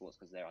into esports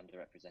because they're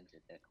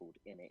underrepresented. They're called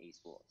Inner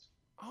Esports.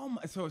 Oh,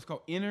 so it's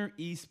called Inner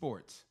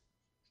Esports.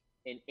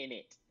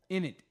 Innit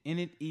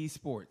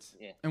Esports.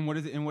 Yeah. And what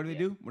is it? And what do they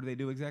do? What do they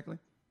do exactly?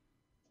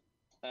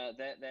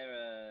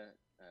 They're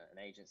an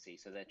agency,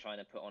 so they're trying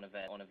to put on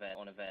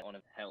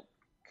help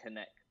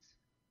connect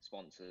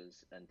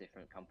sponsors and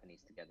different companies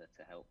together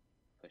to help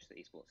push the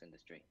esports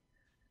industry.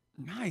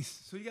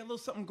 Nice. So you got a little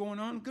something going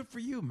on. Good for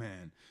you,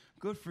 man.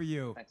 Good for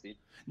you. Thanks, dude.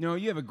 No,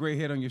 you have a great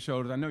head on your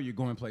shoulders. I know you're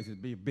going places.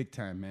 Be big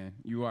time, man.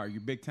 You are.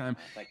 You're big time.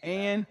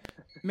 And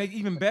make it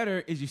even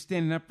better is you're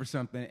standing up for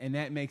something, and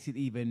that makes it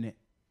even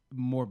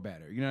more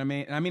better. You know what I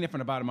mean? And I mean it from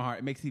the bottom of my heart.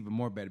 It makes it even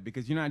more better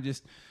because you're not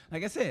just,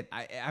 like I said,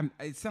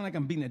 it sounds like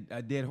I'm beating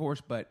a dead horse,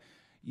 but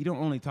you don't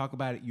only talk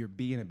about it, you're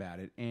being about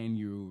it, and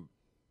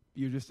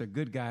you're just a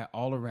good guy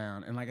all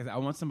around. And like I said, I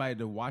want somebody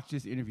to watch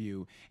this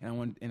interview,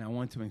 and I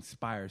want to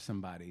inspire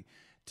somebody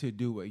to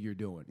do what you're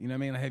doing. You know what I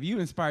mean? Like, have you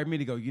inspired me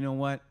to go, you know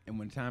what? And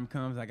when time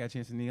comes, I got a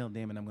chance to kneel,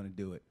 damn it, I'm going to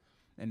do it.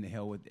 And the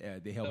hell with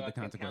the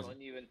consequences. Count on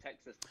you in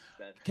Texas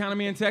instead. Count on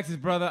me in Texas,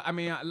 brother. I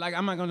mean,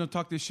 I'm not going to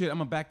talk this shit. I'm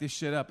going to back this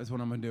shit up is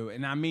what I'm going to do.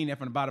 And I mean that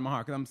from the bottom of my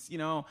heart. Because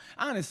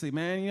honestly,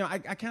 man, I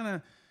kind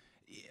of,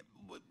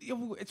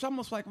 it's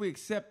almost like we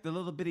accept the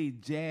little bitty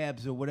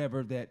jabs or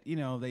whatever that,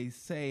 they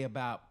say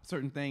about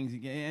certain things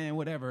and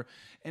whatever.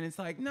 And it's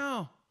like,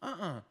 no,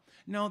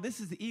 no, this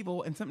is the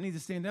evil and something needs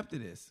to stand up to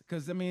this.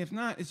 Because, I mean, if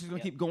not, it's just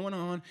going to keep going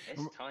on.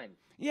 It's time.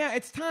 Yeah,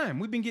 it's time.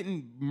 We've been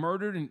getting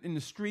murdered in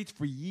the streets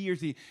for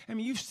years. I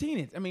mean, you've seen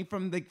it. I mean,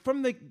 from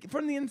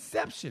the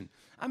inception.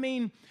 I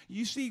mean,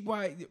 you see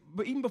why.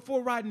 But even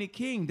before Rodney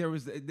King, there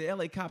was the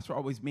L.A. cops were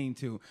always mean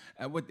to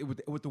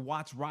with the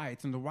Watts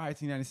riots and the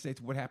riots in the United States.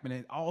 What happened?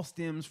 It all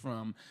stems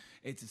from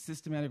it's a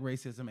systematic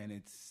racism,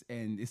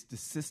 and it's the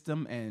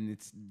system, and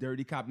it's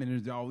dirty cop.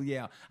 And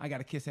there's I got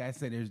to kiss ass.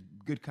 Say there's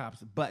good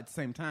cops, but at the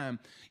same time,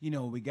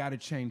 we got to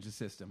change the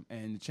system,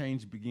 and the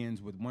change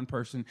begins with one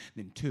person,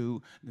 then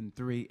two, then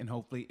three, and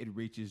hopefully it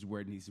reaches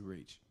where it needs to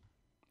reach.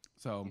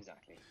 So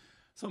Exactly.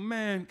 So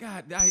man,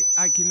 God,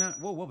 I cannot.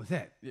 Whoa, what was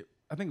that?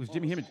 I think it was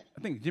Jimi Hendrix.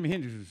 I think Jimi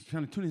Hendrix was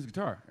trying to tune his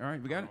guitar. All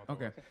right, we got it.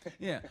 Okay,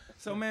 yeah.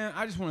 So man,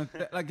 I just want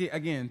to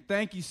again,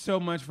 thank you so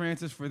much,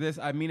 Francis, for this.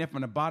 I mean it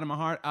from the bottom of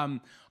my heart.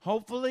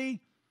 Hopefully,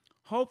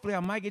 I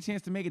might get a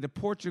chance to make it to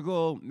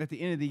Portugal at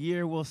the end of the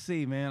year. We'll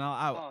see, man.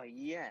 Oh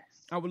yes.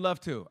 I would love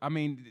to. I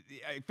mean,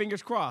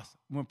 fingers crossed.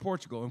 When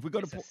Portugal, if we go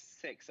It's to a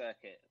sick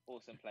circuit,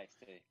 awesome place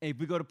too. if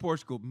we go to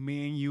Portugal,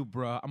 me and you,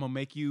 bro, I'm gonna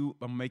make you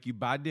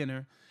buy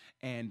dinner,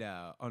 and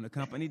on the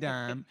company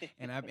dime,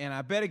 and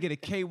I better get a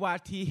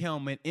KYT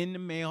helmet in the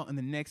mail in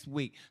the next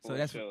week. So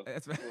that's For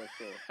that's sure.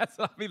 that's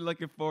what I'll be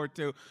looking forward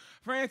to.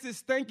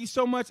 Francis, thank you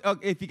so much.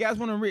 If you guys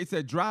want to read, it's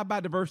a Drive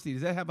by Diversity.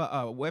 Does that have a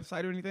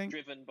website or anything?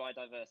 Driven by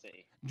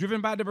Diversity.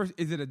 Driven by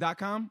Diversity. Is it a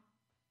 .com?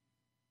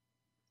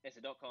 It's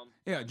a .com.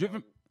 Yeah, and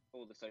driven- on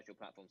all the social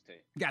platforms too.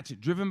 Gotcha.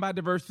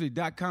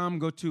 Drivenbydiversity.com.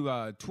 Go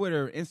to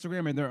Twitter,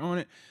 Instagram, and they're on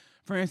it.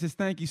 Francis,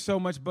 thank you so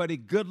much, buddy.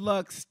 Good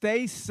luck.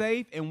 Stay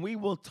safe, and we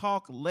will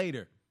talk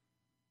later.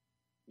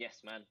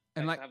 Yes, man.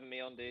 And Thanks for having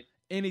me on, dude.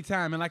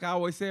 Anytime. And like I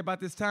always say about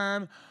this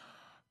time,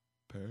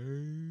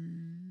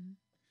 peace.